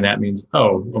 And that means,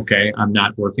 oh, okay, I'm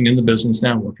not working in the business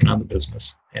now, I'm working on the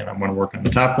business. And I'm going to work on the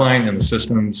top line and the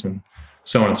systems and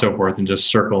so on and so forth, and just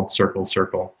circle.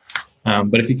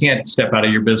 But if you can't step out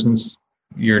of your business,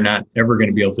 you're not ever going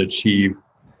to be able to achieve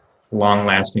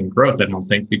long-lasting growth, I don't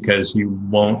think, because you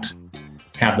won't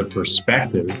have the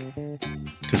perspective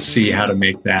to see how to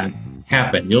make that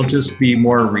happen. You'll just be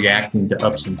more reacting to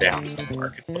ups and downs in the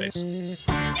marketplace.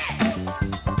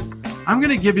 I'm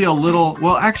going to give you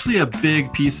a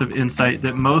big piece of insight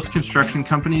that most construction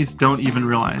companies don't even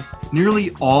realize.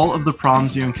 Nearly all of the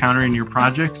problems you encounter in your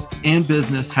projects and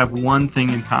business have one thing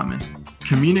in common: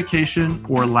 communication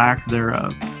or lack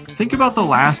thereof. Think about the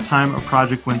last time a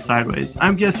project went sideways.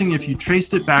 I'm guessing if you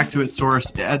traced it back to its source,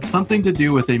 it had something to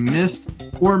do with a missed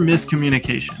or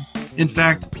miscommunication. In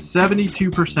fact,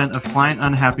 72% of client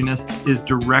unhappiness is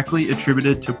directly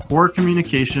attributed to poor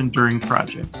communication during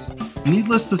projects.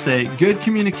 Needless to say, good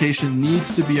communication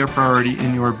needs to be a priority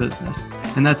in your business,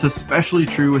 and that's especially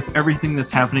true with everything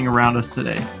that's happening around us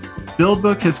today.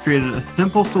 BuildBook has created a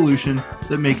simple solution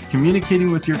that makes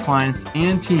communicating with your clients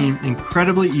and team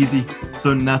incredibly easy,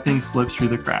 so nothing slips through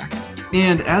the cracks.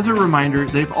 And as a reminder,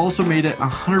 they've also made it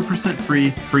 100% free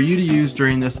for you to use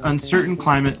during this uncertain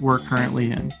climate we're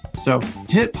currently in. So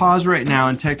hit pause right now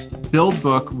and text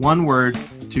BuildBook, one word,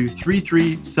 to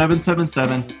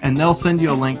 33777, and they'll send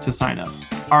you a link to sign up.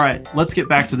 All right, let's get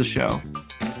back to the show.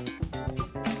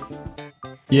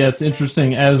 Yeah, it's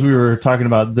interesting. As we were talking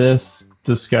about this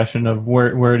discussion of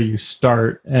where do you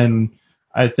start, and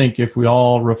I think if we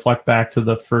all reflect back to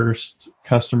the first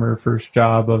customer, first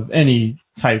job of any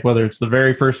type, whether it's the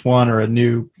very first one or a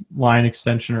new line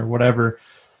extension or whatever,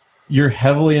 you're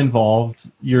heavily involved.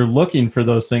 You're looking for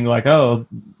those things like, oh,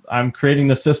 I'm creating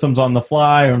the systems on the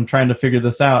fly, or I'm trying to figure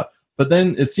this out. But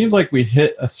then it seems like we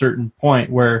hit a certain point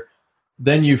where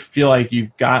then you feel like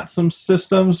you've got some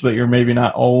systems, but you're maybe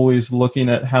not always looking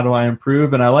at how do I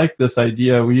improve. And I like this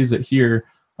idea. We use it here,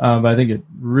 but I think it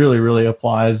really, really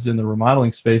applies in the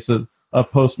remodeling space of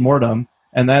postmortem.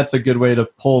 And that's a good way to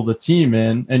pull the team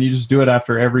in. And you just do it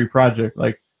after every project.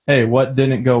 Like, hey, what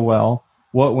didn't go well?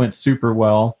 What went super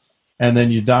well? And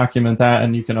then you document that,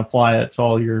 and you can apply it to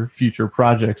all your future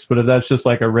projects. But if that's just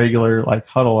like a regular like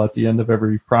huddle at the end of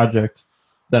every project,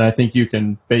 then I think you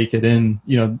can bake it in,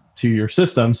 to your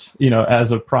systems,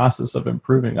 as a process of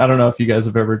improving. I don't know if you guys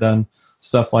have ever done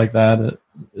stuff like that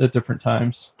at different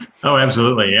times. Oh,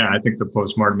 absolutely. Yeah. I think the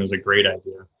postmortem is a great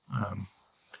idea.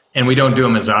 And we don't do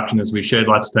them as often as we should.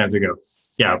 Lots of times we go,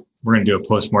 yeah, we're going to do a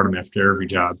postmortem after every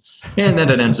job. And then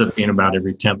it ends up being about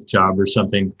every 10th job or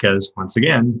something, because once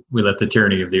again, we let the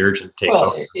tyranny of the urgent take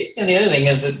over. And the other thing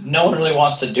is that no one really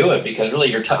wants to do it, because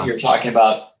really you're talking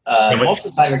about, most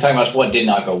of the time you're talking about what did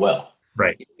not go well.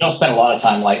 Right. You don't spend a lot of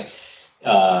time like,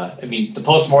 the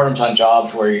postmortems on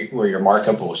jobs where your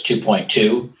markup was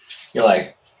 2.2, you're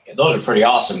like, those are pretty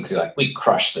awesome, because like, we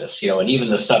crushed this, and even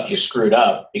the stuff you screwed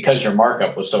up because your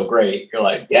markup was so great, you're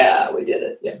like, yeah, we did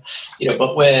it. Yeah.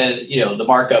 But when, the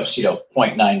markup's,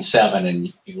 0.97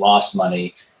 and you lost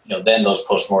money, then those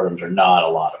postmortems are not a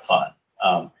lot of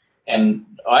fun. And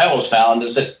I always found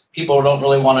is that people don't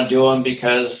really want to do them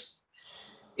because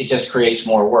it just creates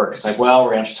more work. It's like, well,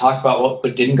 we're going to have to talk about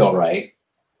what didn't go right.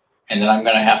 And then I'm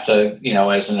going to have to,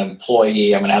 as an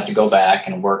employee, I'm going to have to go back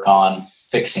and work on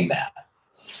fixing that.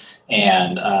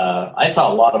 And I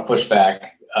saw a lot of pushback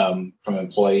from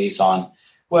employees on,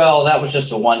 well, that was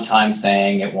just a one-time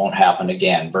thing. It won't happen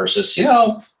again. Versus,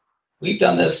 we've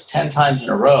done this 10 times in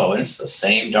a row, and it's the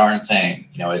same darn thing.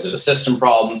 Is it a system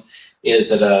problem?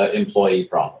 Is it an employee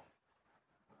problem?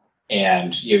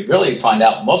 And you really find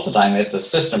out most of the time it's a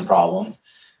system problem,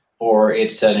 or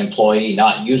it's an employee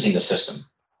not using the system.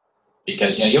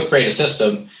 Because you'll create a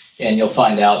system and you'll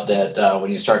find out that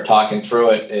when you start talking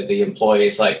through it, the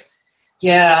employee's like,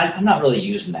 yeah, I'm not really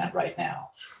using that right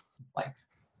now. Like,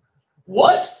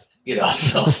 what?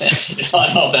 So I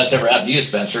don't know if that's ever happened to you,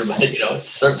 Spencer, but it's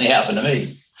certainly happened to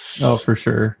me. Oh, for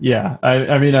sure. Yeah.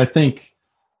 I mean, I think,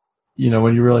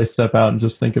 when you really step out and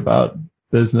just think about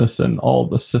business and all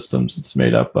the systems it's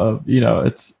made up of,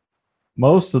 it's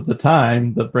most of the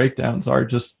time the breakdowns are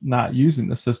just not using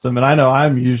the system. And I know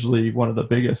I'm usually one of the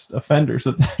biggest offenders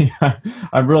of that.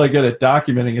 I'm really good at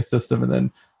documenting a system and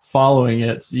then following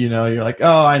it. You're like,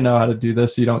 oh, I know how to do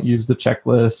this. You don't use the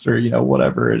checklist or,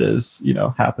 whatever it is,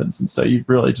 happens. And so you've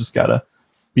really just got to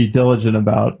be diligent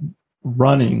about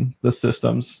running the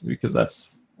systems because that's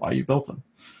why you built them.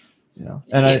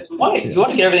 And you want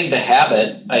to get everything to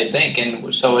habit, I think.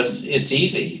 And so it's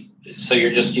easy. So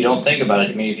you don't think about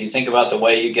it. I mean, if you think about the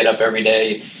way you get up every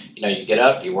day, you get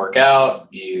up, you work out,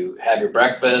 you have your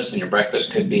breakfast, and your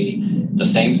breakfast could be the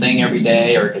same thing every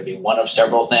day, or it could be one of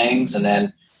several things. And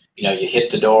then, you hit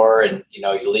the door and,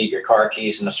 you leave your car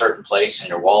keys in a certain place and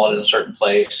your wallet in a certain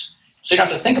place. So you don't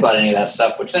have to think about any of that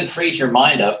stuff, which then frees your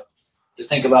mind up to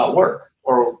think about work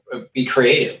or be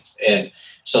creative. And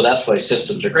so that's why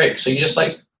systems are great. So you just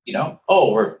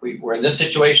we're in this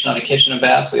situation on a kitchen and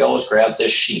bath. We always grab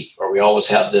this sheet, or we always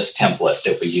have this template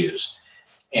that we use.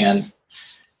 And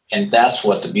that's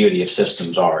what the beauty of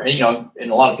systems are. And,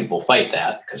 and a lot of people fight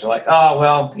that because they're like, oh,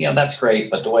 well, that's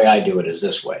great, but the way I do it is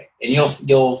this way. And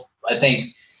I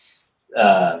think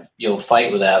you'll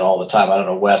fight with that all the time. I don't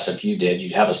know, Wes, if you did,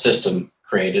 you'd have a system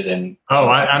created and. Oh,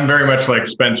 I'm very much like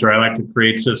Spencer. I like to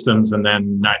create systems and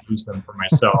then not use them for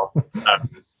myself.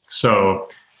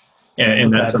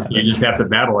 And that's something you just have to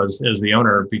battle as the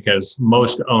owner, because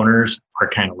most owners are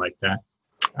kind of like that,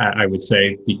 I would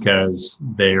say, because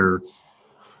they're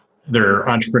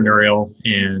entrepreneurial,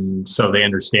 and so they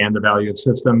understand the value of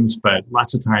systems, but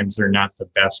lots of times they're not the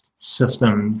best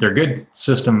system. They're good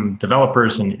system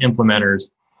developers and implementers,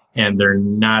 and they're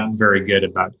not very good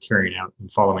about carrying out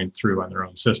and following through on their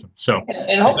own system. So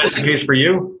if that's the case for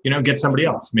you, get somebody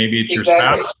else. Maybe it's your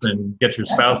spouse, and get your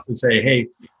spouse to say, hey,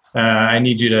 I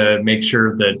need you to make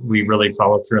sure that we really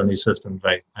follow through on these systems.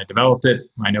 I developed it.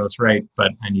 I know it's right,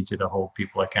 but I need you to hold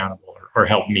people accountable or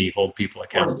help me hold people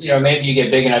accountable. Or, maybe you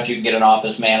get big enough, you can get an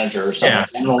office manager or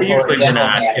something.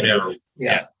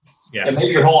 Yeah. And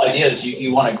maybe your whole idea is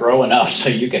you want to grow enough so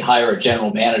you can hire a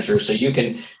general manager so you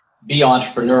can be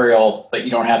entrepreneurial, but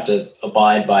you don't have to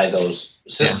abide by those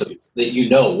systems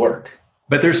that work.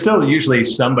 But there's still usually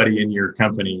somebody in your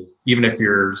company, even if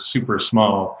you're super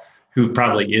small, who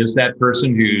probably is that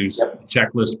person who's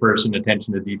checklist person,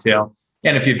 attention to detail.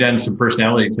 And if you've done some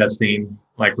personality testing,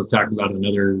 like we've talked about in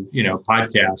other,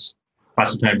 podcasts,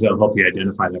 lots of times they'll help you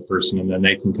identify that person, and then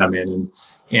they can come in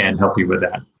and help you with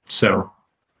that. So,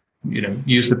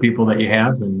 use the people that you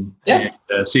have and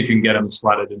see if you can get them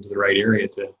slotted into the right area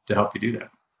to help you do that.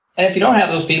 And if you don't have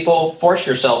those people, force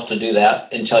yourself to do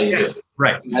that until you do.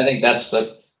 Right. And I think that's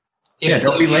don't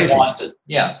be lazy.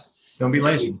 Don't be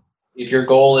lazy. If your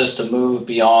goal is to move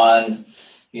beyond,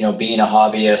 being a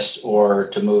hobbyist, or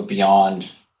to move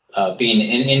beyond being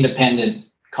an independent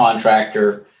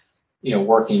contractor,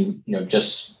 working,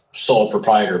 just sole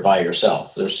proprietor by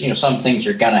yourself, there's, some things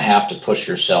you're going to have to push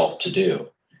yourself to do.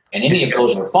 And any of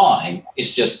those are fine.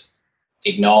 It's just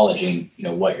acknowledging,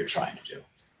 what you're trying to do.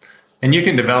 And you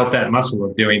can develop that muscle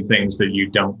of doing things that you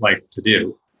don't like to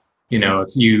do.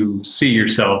 If you see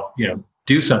yourself,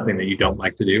 do something that you don't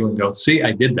like to do and go, see,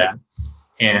 I did that.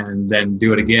 And then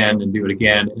do it again and do it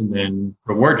again, and then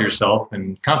reward yourself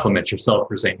and compliment yourself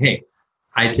for saying, hey,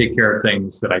 I take care of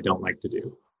things that I don't like to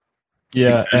do.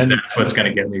 Yeah. Because and that's what's going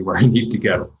to get me where I need to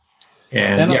go.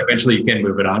 And eventually you can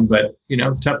move it on, but,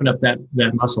 toughen up that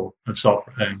muscle of self,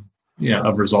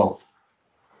 of resolve.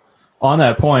 On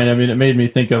that point, I mean, it made me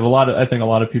think of I think a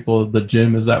lot of people, the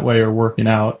gym is that way, or working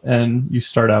out, and you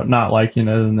start out not liking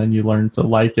it and then you learn to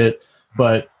like it.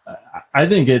 But I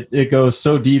think it goes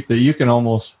so deep that you can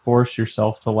almost force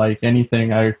yourself to like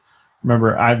anything. I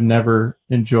remember I've never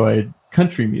enjoyed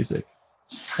country music.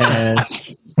 And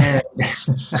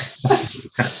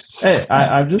hey,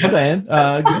 I'm just saying,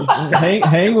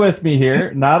 hang with me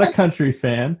here. Not a country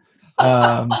fan.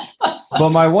 But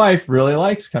my wife really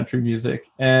likes country music.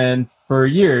 And for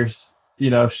years,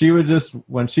 she would just,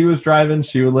 when she was driving,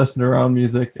 she would listen to her own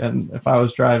music. And if I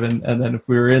was driving, and then if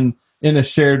we were in a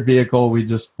shared vehicle, we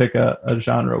just pick a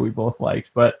genre we both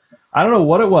liked. But I don't know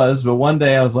what it was, but one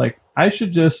day I was like, I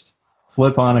should just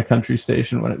flip on a country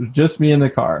station when it was just me in the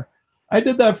car. I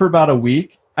did that for about a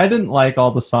week. I didn't like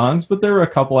all the songs, but there were a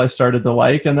couple I started to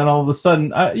like, and then all of a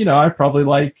sudden, I probably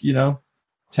like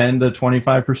 10 to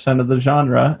 25% of the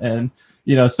genre, and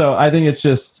so I think it's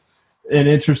just an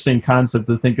interesting concept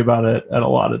to think about it at a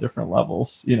lot of different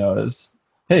levels. Is,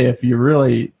 hey, if you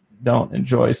really don't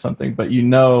enjoy something, but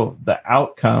the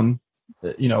outcome,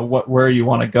 where you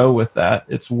want to go with that,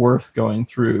 it's worth going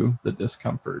through the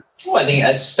discomfort. Well, I think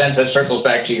that circles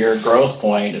back to your growth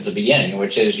point at the beginning,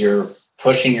 which is you're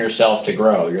pushing yourself to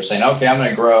grow. You're saying, okay, I'm going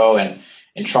to grow and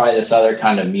try this other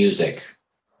kind of music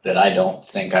that I don't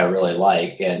think I really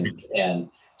like. And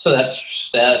so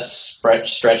that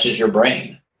stretches your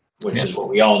brain, which is what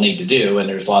we all need to do. And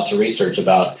there's lots of research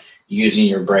about using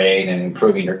your brain and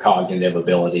improving your cognitive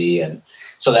ability. And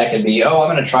so that could be, I'm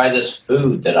going to try this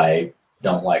food that I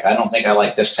don't like. I don't think I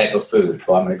like this type of food.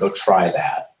 Well, I'm going to go try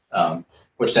that,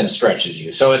 which then stretches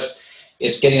you. So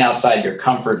it's getting outside your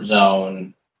comfort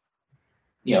zone,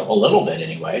 a little bit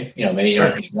anyway. Maybe you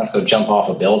don't have to go jump off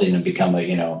a building and become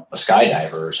a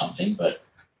skydiver or something, but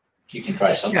you can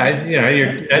try something. Yeah,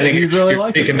 I think you're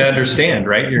really seeking to understand,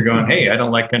 right? You're going, hey, I don't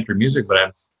like country music,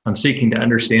 but I'm seeking to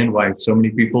understand why so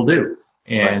many people do.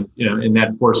 And, and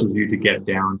that forces you to get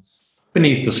down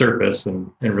beneath the surface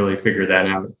and really figure that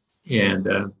out. And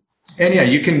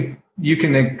you can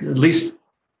at least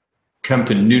come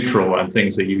to neutral on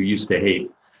things that you used to hate,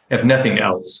 if nothing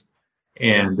else.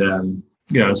 And,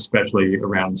 especially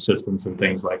around systems and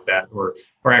things like that, or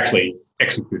actually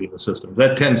executing the systems.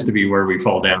 That tends to be where we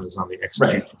fall down, is on the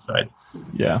execution side.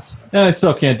 Yeah. And I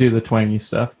still can't do the twangy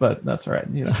stuff, but that's all right.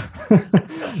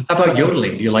 How about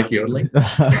yodeling? Do you like yodeling?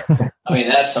 I mean,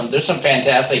 there's some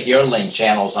fantastic yodeling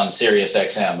channels on Sirius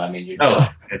XM. I mean,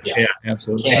 yeah,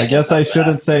 absolutely. I guess I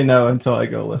shouldn't say no until I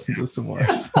go listen to some more.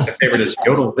 My favorite is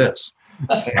yodel this.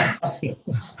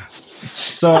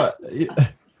 So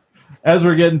as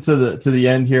we're getting to the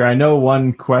end here, I know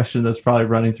one question that's probably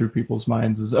running through people's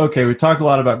minds is, okay, we talked a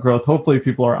lot about growth. Hopefully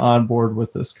people are on board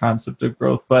with this concept of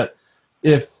growth. But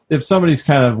if somebody's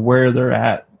kind of where they're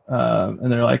at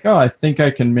and they're like, I think I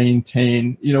can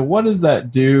maintain, what does that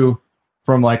do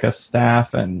from like a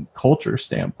staff and culture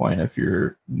standpoint if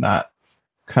you're not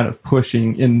kind of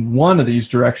pushing in one of these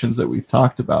directions that we've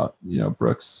talked about?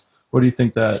 Brooks, what do you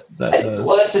think that does?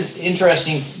 Well, that's an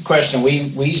interesting question.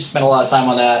 We spend a lot of time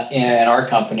on that in our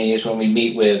companies when we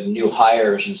meet with new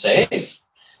hires and say, hey,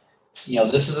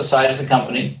 this is the size of the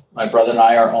company. My brother and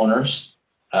I are owners.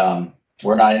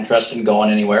 We're not interested in going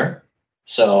anywhere.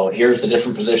 So here's the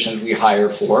different positions we hire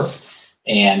for.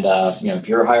 And, if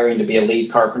you're hiring to be a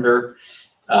lead carpenter,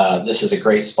 this is a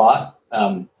great spot.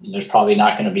 There's probably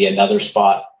not going to be another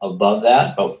spot above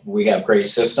that, but we have great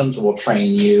systems. We'll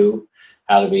train you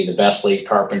how to be the best lead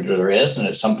carpenter there is. And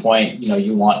at some point,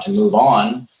 you want to move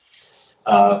on,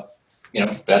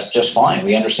 that's just fine.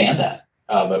 We understand that.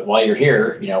 But while you're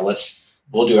here,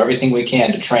 we'll do everything we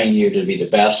can to train you to be the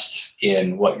best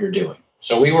in what you're doing.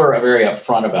 So we were very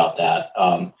upfront about that.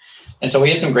 And so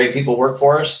we had some great people work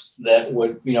for us that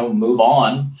would, move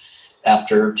on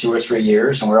after 2 or 3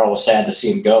 years. And we're always sad to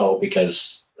see them go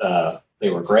because they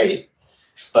were great.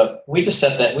 But we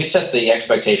set the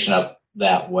expectation up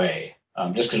that way.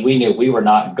 Just because we knew we were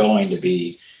not going to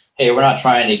be, hey, we're not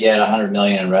trying to get 100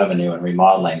 million in revenue and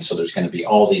remodeling. So there's going to be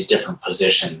all these different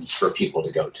positions for people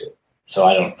to go to. So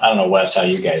I don't know, Wes, how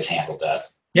you guys handled that.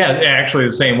 Yeah, actually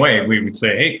the same way. We would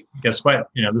say, hey, guess what?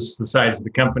 This is the size of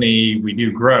the company. We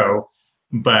do grow,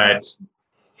 but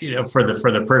for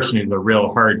the person who's a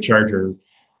real hard charger,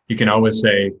 you can always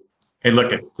say, hey,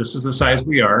 look, this is the size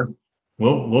we are.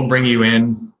 We'll bring you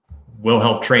in. We'll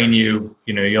help train you.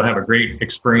 You'll have a great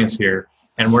experience here.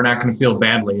 And we're not going to feel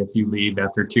badly if you leave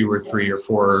after 2 or 3 or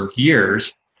 4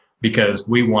 years, because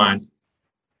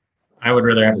I would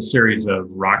rather have a series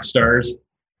of rock stars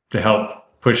to help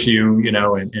push you,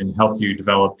 and help you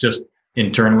develop just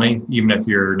internally, even if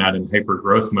you're not in hyper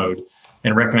growth mode,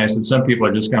 and recognize that some people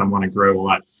are just going to want to grow a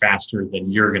lot faster than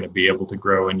you're going to be able to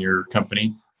grow in your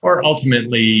company. Or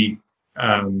ultimately,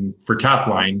 for top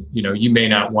line, you may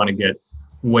not want to get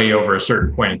way over a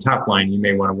certain point in top line. You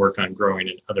may want to work on growing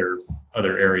in other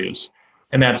areas,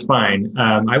 and that's fine.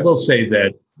 I will say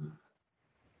that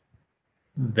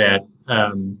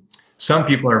some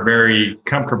people are very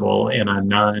comfortable in a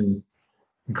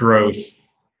non-growth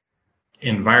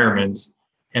environment,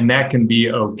 and that can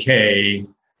be okay.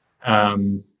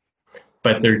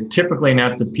 But they're typically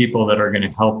not the people that are going to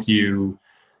help you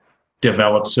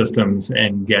develop systems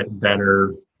and get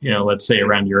better, let's say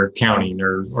around your accounting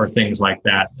or things like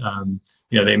that.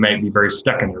 They might be very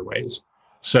stuck in their ways.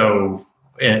 So,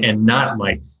 and not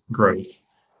like growth.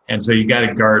 And so you got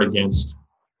to guard against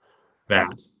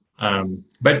that.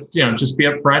 But, just be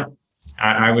upfront.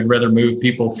 I would rather move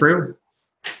people through,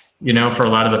 for a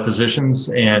lot of the positions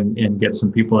and get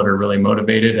some people that are really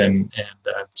motivated and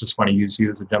just want to use you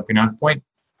as a jumping off point.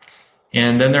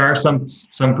 And then there are some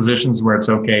positions where it's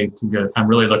okay to go, I'm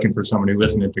really looking for someone who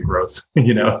isn't into growth.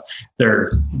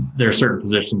 There are certain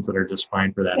positions that are just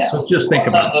fine for that. Yeah. So just think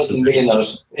about it. Can be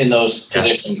in those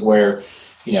positions where,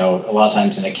 a lot of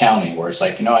times in accounting where it's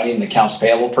like, I need an accounts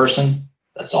payable person.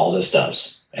 That's all this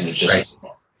does. And it's just,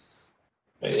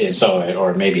 and so,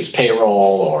 or maybe it's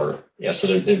payroll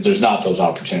so there's not those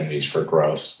opportunities for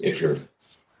growth if you're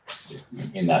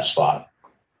in that spot.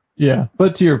 Yeah.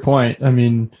 But to your point, I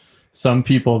mean, some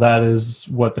people, that is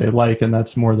what they like, and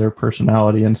that's more their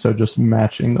personality. And so just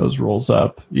matching those roles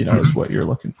up, is what you're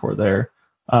looking for there.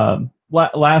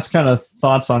 Last kind of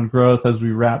thoughts on growth as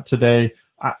we wrap today.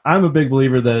 I'm a big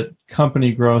believer that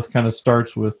company growth kind of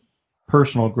starts with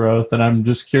personal growth. And I'm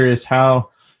just curious, how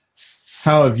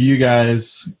have you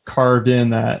guys carved in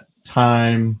that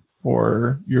time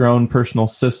or your own personal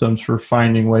systems for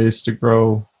finding ways to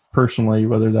grow personally,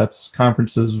 whether that's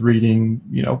conferences, reading,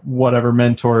 whatever,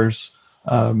 mentors.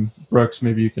 Brooks,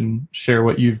 maybe you can share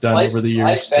what you've done over the years.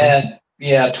 I spent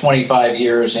 25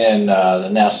 years in the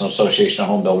National Association of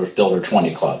Home Builders Builder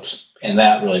 20 clubs. And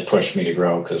that really pushed me to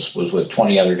grow because it was with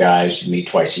 20 other guys. You meet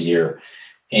twice a year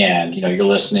and, you're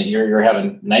listening, you're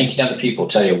having 19 other people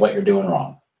tell you what you're doing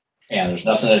wrong. And there's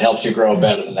nothing that helps you grow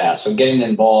better than that. So getting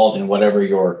involved in whatever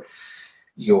your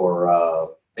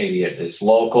maybe it's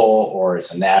local or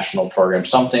it's a national program,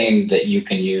 something that you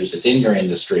can use that's in your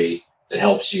industry that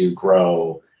helps you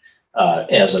grow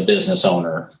as a business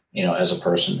owner, as a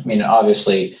person. I mean,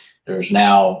 obviously there's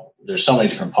so many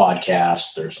different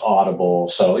podcasts, there's Audible.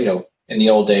 So, in the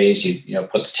old days, you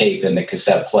put the tape in the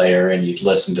cassette player and you'd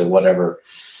listen to whatever,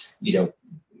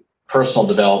 personal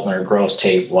development or growth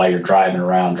tape while you're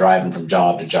driving from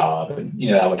job to job. And,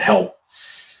 that would help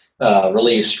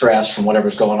relieve stress from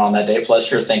whatever's going on that day. Plus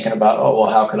you're thinking about,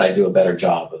 how could I do a better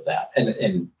job of that?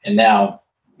 And now,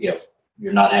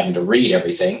 you're not having to read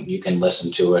everything. You can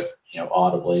listen to it,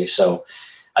 audibly. So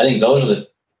I think those are the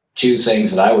two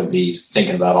things that I would be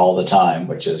thinking about all the time,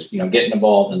 which is, getting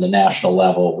involved in the national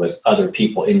level with other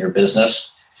people in your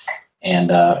business and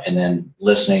then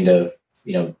listening to,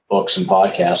 books and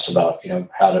podcasts about,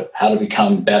 how to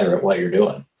become better at what you're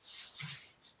doing.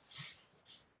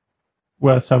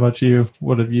 Wes, how about you?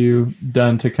 What have you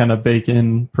done to kind of bake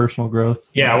in personal growth?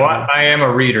 Yeah, well, I am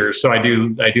a reader, so I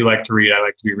do like to read. I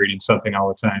like to be reading something all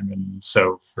the time. And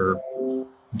so for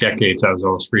decades, I was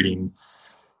always reading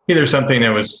either something that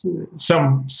was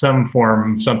some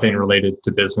form, something related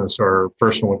to business or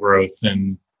personal growth,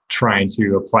 and trying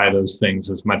to apply those things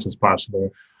as much as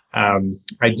possible. I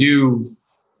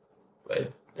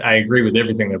agree with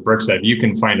everything that Brooks said. You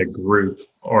can find a group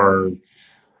or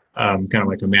kind of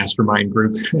like a mastermind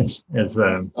group,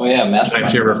 mastermind.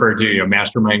 I refer to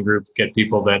mastermind group. Get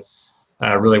people that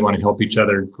really want to help each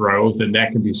other grow. Then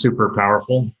that can be super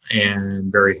powerful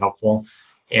and very helpful.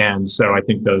 And so I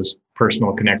think those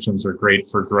personal connections are great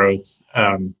for growth.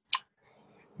 I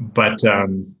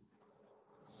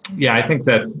think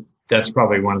that's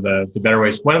probably one of the better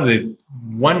ways.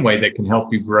 One way that can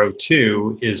help you grow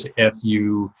too is if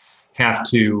you have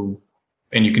to,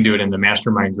 and you can do it in the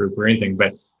mastermind group or anything,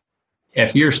 but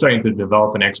if you're starting to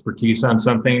develop an expertise on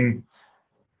something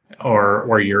or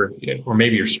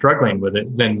maybe you're struggling with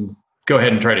it, then go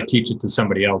ahead and try to teach it to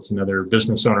somebody else, another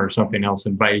business owner or something else.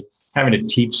 And by having to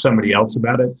teach somebody else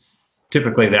about it,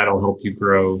 typically that'll help you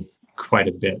grow quite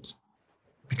a bit.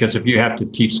 Because if you have to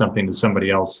teach something to somebody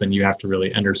else, then you have to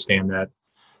really understand that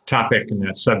topic and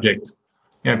that subject.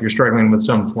 If you're struggling with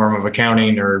some form of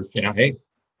accounting or, hey,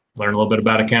 learn a little bit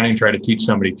about accounting, try to teach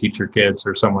your kids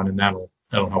or someone, and that'll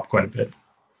help quite a bit.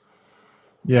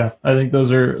 Yeah, I think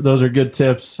those are good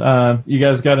tips. You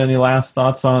guys got any last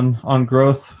thoughts on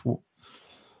growth?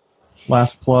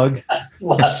 Last plug. I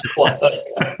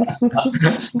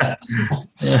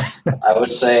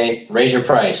would say raise your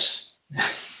price.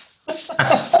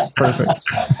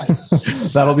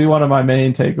 Perfect. That'll be one of my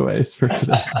main takeaways for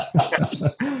today.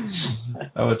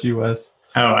 How about you, Wes?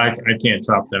 Oh, I can't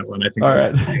top that one. I think. All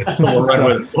right.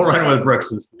 We'll run with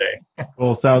Brooks's today.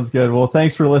 Well, sounds good. Well,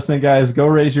 thanks for listening, guys. Go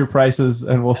raise your prices,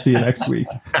 and we'll see you next week.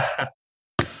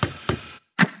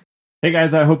 Hey,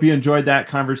 guys, I hope you enjoyed that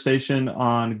conversation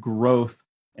on growth.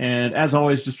 And as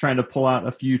always, just trying to pull out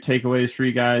a few takeaways for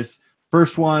you guys.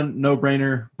 First one, no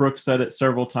brainer. Brooks said it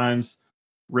several times.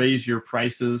 Raise your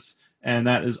prices. And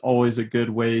that is always a good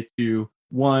way to,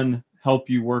 one, help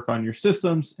you work on your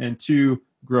systems, and two,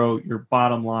 grow your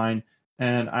bottom line.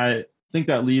 And I think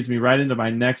that leads me right into my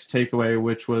next takeaway,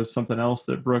 which was something else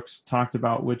that Brooks talked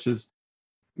about, which is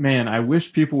man, I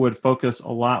wish people would focus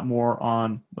a lot more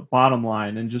on the bottom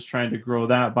line and just trying to grow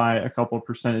that by a couple of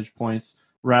percentage points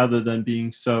rather than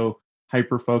being so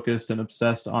hyper-focused and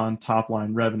obsessed on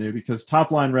top-line revenue, because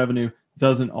top-line revenue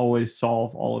doesn't always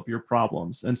solve all of your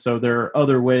problems. And so there are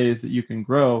other ways that you can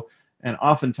grow, and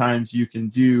oftentimes you can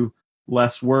do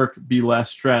less work, be less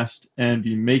stressed, and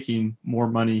be making more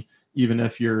money even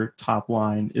if your top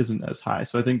line isn't as high.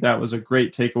 So I think that was a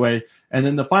great takeaway. And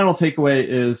then the final takeaway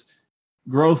is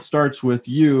growth starts with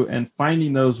you and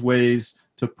finding those ways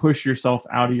to push yourself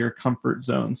out of your comfort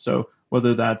zone. So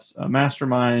whether that's a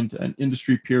mastermind, an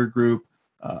industry peer group,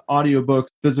 audiobooks,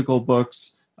 physical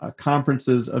books,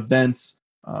 conferences, events,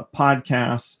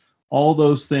 podcasts, all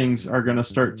those things are going to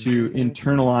start to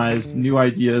internalize new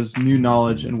ideas, new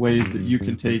knowledge, and ways that you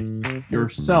can take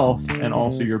yourself and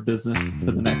also your business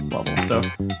to the next level. So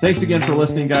thanks again for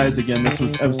listening, guys. Again, this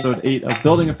was episode 8 of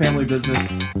Building a Family Business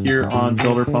here on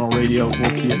Builder Funnel Radio. We'll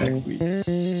see you next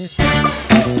week.